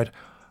B-side,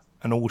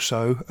 and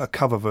also a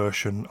cover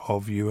version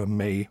of You and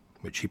Me,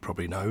 which he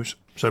probably knows.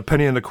 So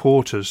Penny and the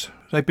Quarters,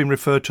 they've been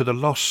referred to the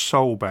Lost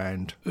Soul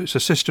Band. It's a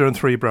sister and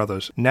 3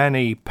 brothers,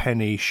 Nanny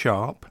Penny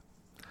Sharp,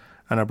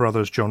 and her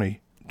brothers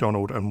Johnny,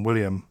 Donald and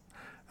William.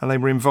 And they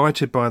were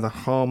invited by the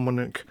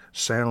Harmonic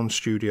Sound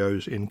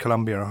Studios in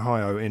Columbia,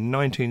 Ohio in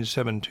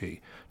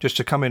 1970 just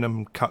to come in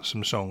and cut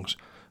some songs.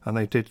 And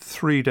they did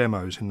 3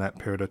 demos in that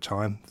period of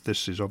time.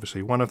 This is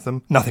obviously one of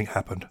them. Nothing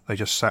happened. They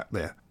just sat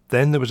there.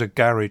 Then there was a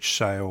garage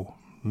sale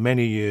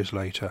many years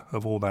later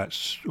of all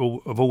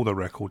the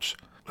records.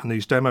 And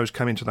these demos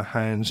came into the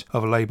hands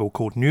of a label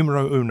called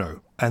Numero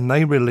Uno. And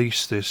they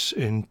released this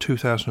in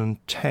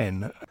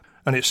 2010.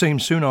 And it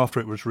seems soon after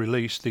it was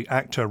released, the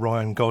actor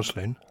Ryan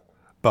Gosling,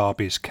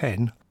 Barbie's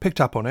Ken, picked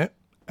up on it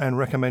and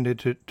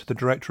recommended it to the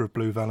director of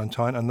Blue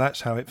Valentine, and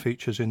that's how it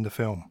features in the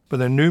film. But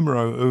then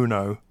Numero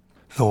Uno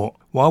thought,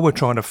 while we're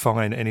trying to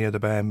find any of the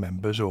band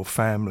members or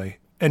family,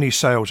 any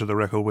sales of the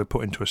record we're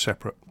put into a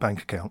separate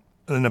bank account.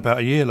 And then about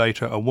a year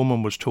later, a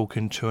woman was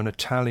talking to an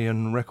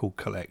Italian record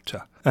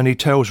collector, and he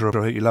tells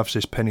her he loves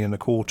this Penny and the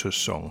Quarters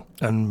song,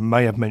 and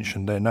may have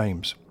mentioned their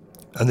names.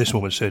 And this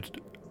woman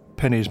said,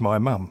 Penny's my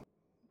mum,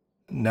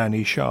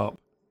 Nanny Sharp.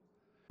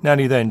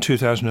 Nanny then,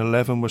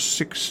 2011, was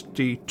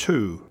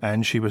 62,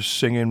 and she was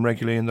singing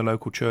regularly in the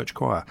local church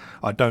choir.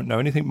 I don't know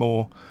anything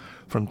more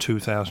from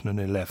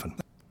 2011.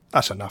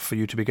 That's enough for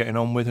you to be getting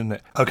on with, isn't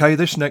it? Okay,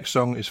 this next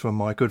song is from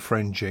my good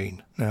friend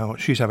Jean. Now,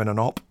 she's having an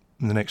op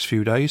in the next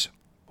few days,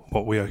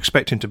 what we are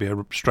expecting to be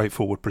a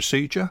straightforward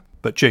procedure.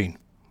 But Jean,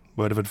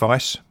 word of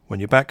advice, when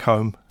you're back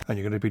home and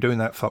you're going to be doing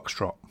that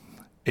foxtrot,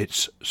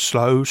 it's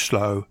slow,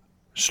 slow,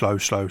 slow,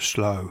 slow,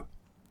 slow.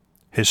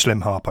 Here's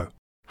Slim Harpo.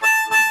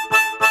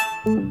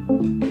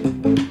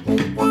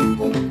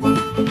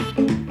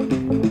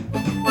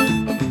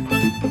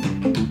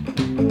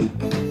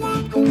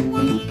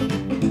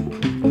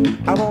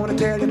 I wanna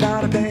tell you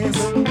about a dance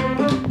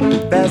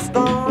that's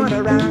going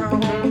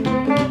around.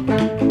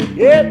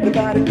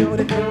 Everybody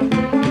doing it,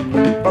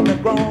 from the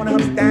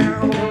grown-ups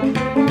down.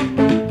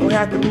 Don't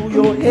have to move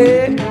your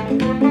head,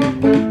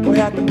 don't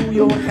have to move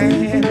your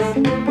hands,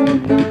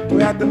 don't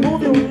have to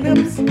move your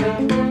lips.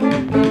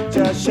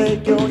 Just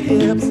shake your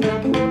hips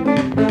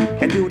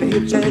and do the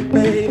hip shake,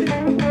 baby.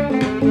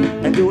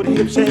 And do the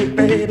hip shake,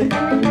 baby.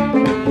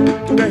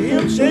 Do the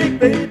hip shake,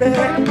 baby.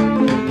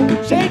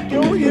 Shake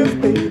your hips,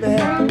 baby.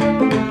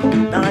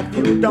 Now if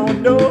you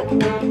don't know,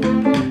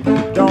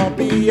 don't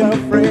be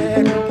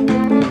afraid.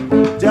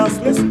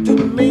 Just listen to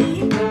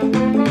me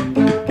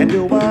and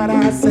do what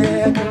I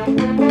said.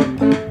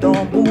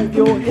 Don't move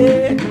your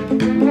head,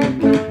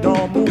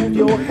 don't move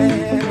your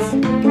hands,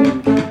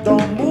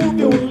 don't move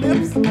your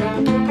lips.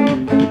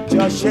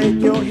 Just shake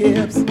your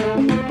hips.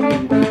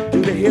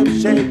 Do the hip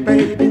shake,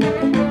 baby.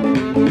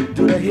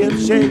 Do the hip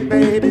shake,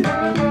 baby.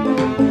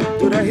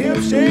 Do the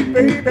hip shake,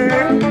 baby.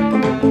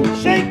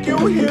 Shake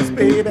your hips,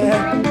 baby.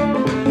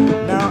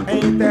 Now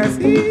ain't that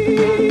easy?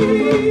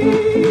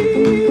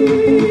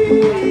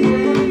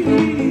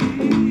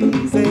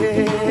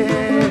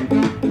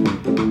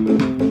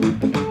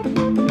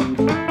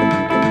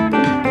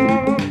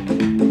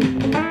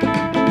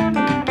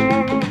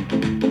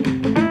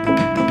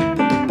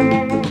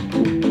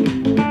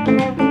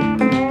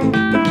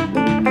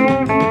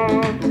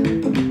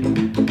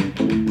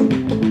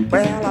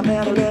 Well, I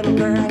met a little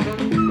girl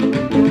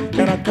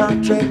in a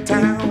country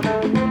town.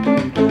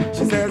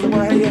 She says,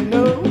 well, you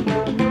know,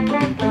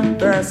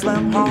 there's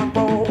Slim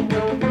Harpo.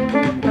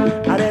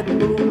 I didn't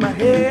move my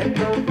head,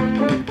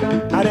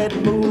 I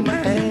didn't move my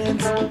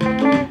hands,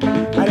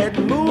 I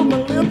didn't move my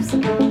lips.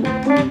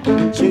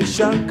 She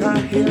shook her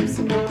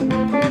hips.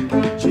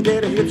 She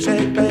did a hip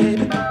shake,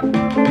 baby.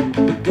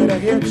 Did a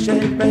hip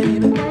shake,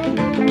 baby.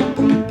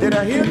 Did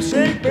a hip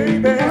shake,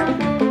 baby.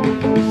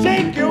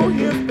 Shake your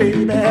hips,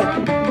 baby.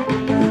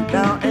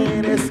 Now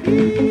ain't it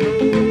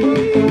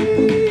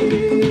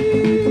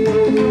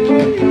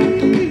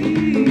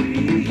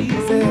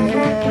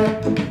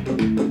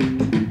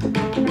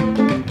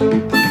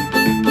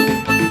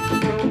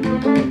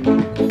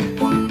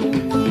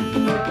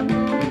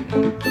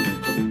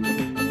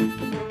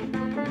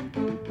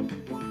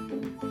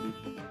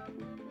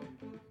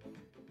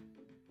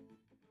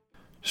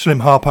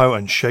Slim Harpo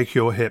and Shake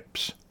Your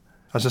Hips.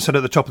 As I said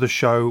at the top of the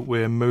show,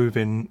 we're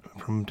moving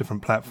from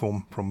different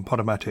platform, from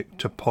Podomatic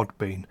to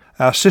Podbean.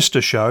 Our sister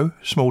show,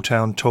 Small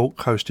Town Talk,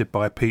 hosted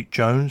by Pete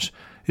Jones,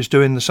 is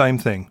doing the same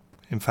thing.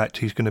 In fact,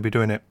 he's going to be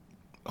doing it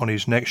on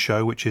his next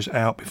show, which is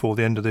out before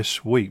the end of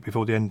this week,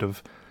 before the end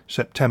of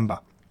September.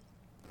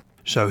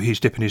 So he's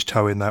dipping his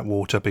toe in that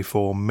water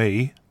before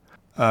me.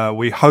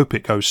 We hope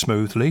it goes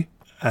smoothly,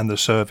 and the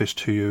service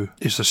to you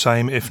is the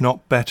same, if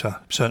not better,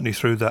 certainly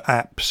through the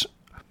apps.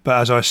 But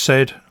as I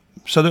said,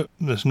 so that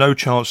there's no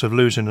chance of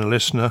losing a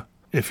listener,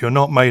 if you're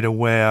not made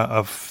aware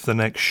of the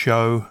next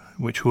show,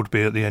 which would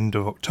be at the end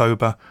of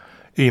October,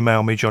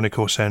 email me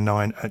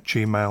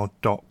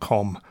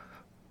johnnycorsair9@gmail.com,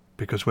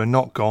 because we're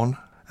not gone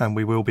and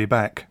we will be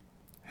back.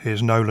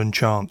 Here's Nolan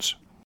Chance.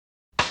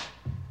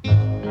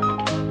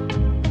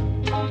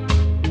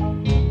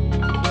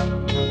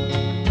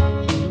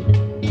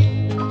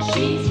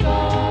 She's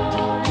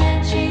gone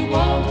and she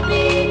won't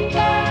be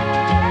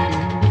back.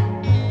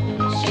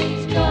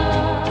 She's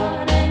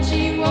gone and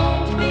she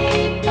won't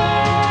be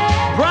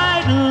back.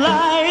 Bright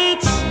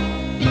lights,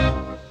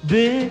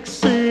 big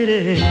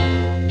city,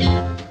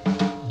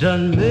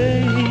 done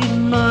made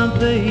my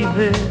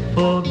baby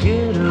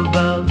forget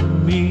about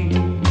me.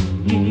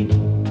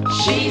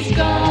 She's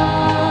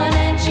gone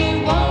and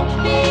she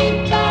won't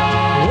be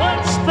back.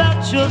 What's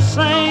that you're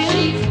saying?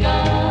 She's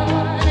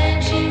gone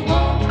and she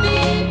won't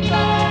be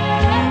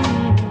back.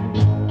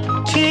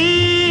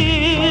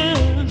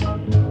 Tears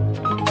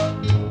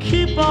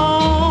keep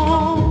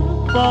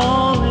on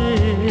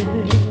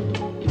falling.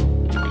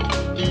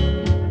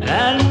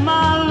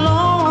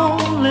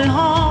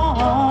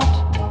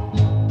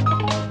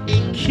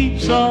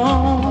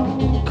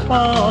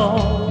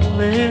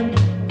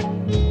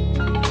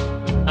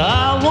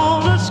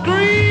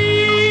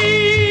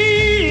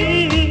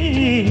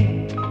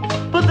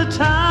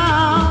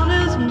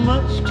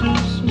 too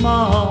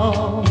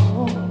small.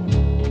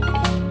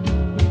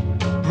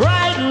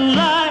 Bright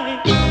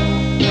light,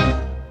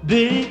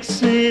 big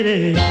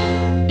city,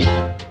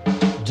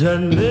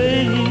 done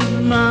made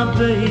my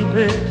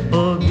baby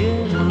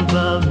forget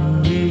about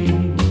me.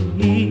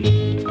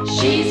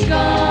 She's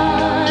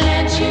gone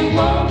and she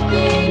won't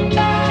be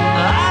back.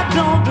 I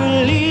don't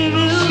believe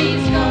you.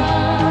 She's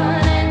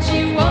gone and she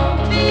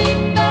won't be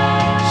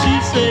back. She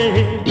said,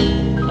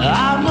 I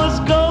must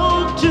go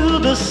to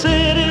the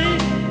city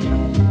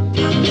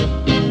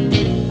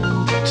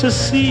to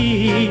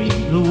see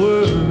the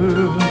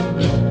world.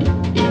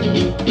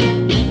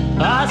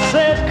 I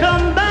said,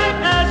 come back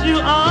as you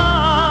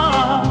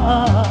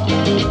are,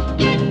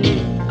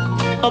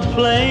 a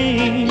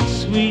plain,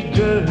 sweet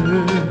girl.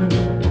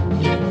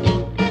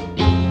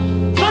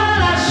 But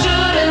I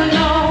should have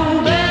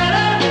known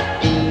better,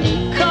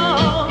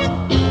 'cause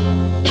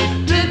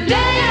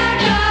today I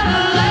got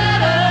a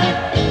letter.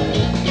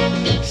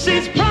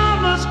 She's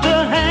promised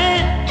her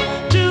hand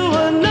to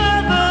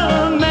another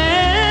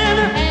man,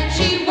 And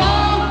she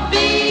won't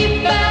be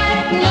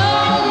back no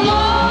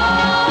more.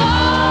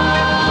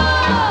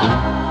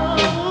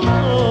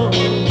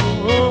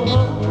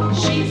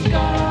 She's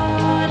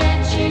gone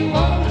and she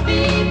won't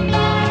be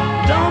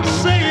back. don't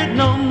say it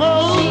no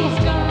more. She's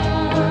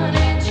gone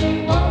and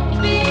she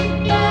won't be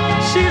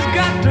back. She's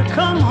got to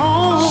come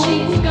home.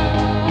 She's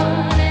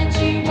gone and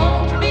she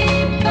won't be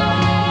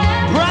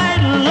back.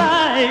 Bright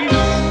lights,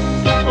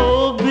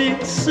 oh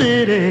big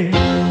city,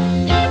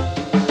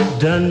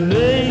 done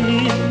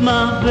made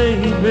my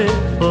baby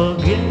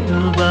forget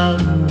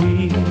about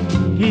me.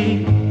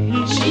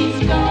 She's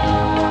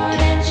gone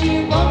and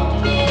she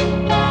won't be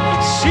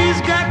back. She's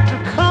got to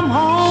come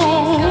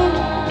home.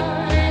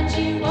 Gone and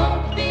she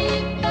won't be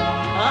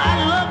back. I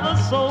love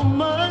her so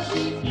much,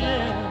 She's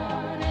yeah.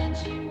 gone and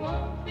she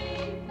won't be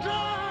back.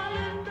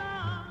 Darling,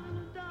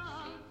 darling,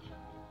 darling.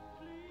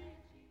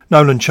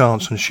 Nolan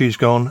Chance and She's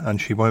Gone and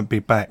She Won't Be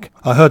Back.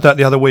 I heard that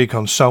the other week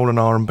on Soul and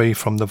R&B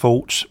from the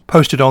Vaults,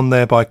 posted on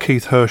there by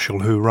Keith Herschel,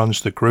 who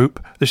runs the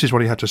group. This is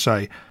what he had to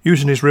say.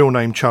 Using his real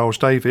name Charles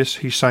Davis,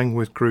 he sang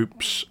with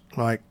groups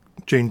like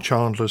Gene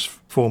Chandler's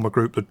former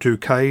group the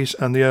 2Ks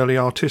and the Early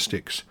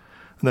Artistics,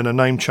 and then a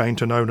name change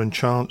to Nolan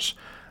Chance,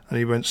 and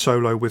he went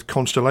solo with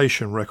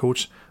Constellation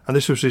Records, and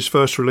this was his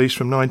first release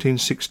from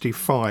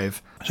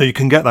 1965. So you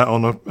can get that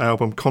on the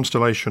album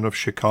Constellation of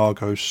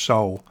Chicago's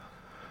Soul.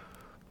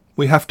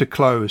 We have to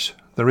close.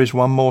 There is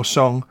one more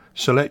song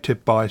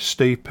selected by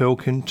Steve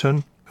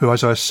Pilkington, who,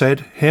 as I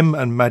said, him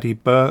and Maddie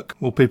Burke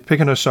will be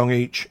picking a song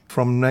each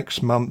from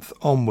next month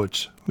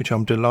onwards, which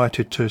I'm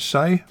delighted to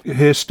say.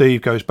 Here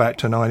Steve goes back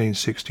to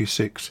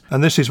 1966,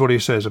 and this is what he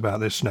says about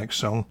this next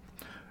song.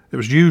 It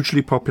was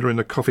hugely popular in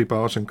the coffee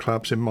bars and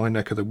clubs in my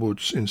neck of the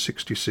woods in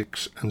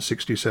 66 and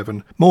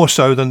 67, more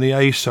so than the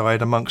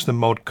A-side amongst the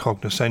mod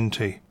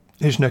cognoscenti.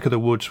 His neck of the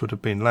woods would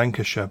have been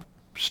Lancashire.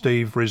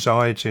 Steve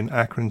resides in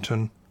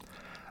Accrington,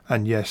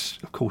 and yes,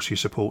 of course he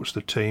supports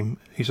the team.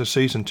 He's a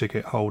season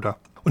ticket holder.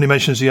 When he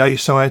mentions the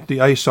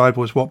A-side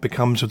was What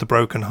Becomes of the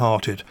Broken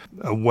Hearted,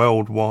 a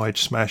worldwide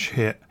smash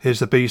hit. Here's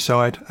the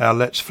B-side, our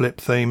Let's Flip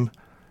theme.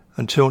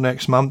 Until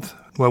next month,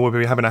 where we'll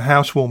be having a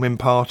housewarming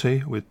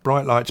party with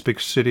Bright Lights Big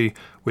City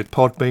with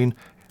Podbean.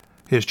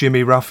 Here's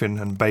Jimmy Ruffin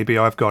and Baby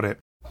I've Got It.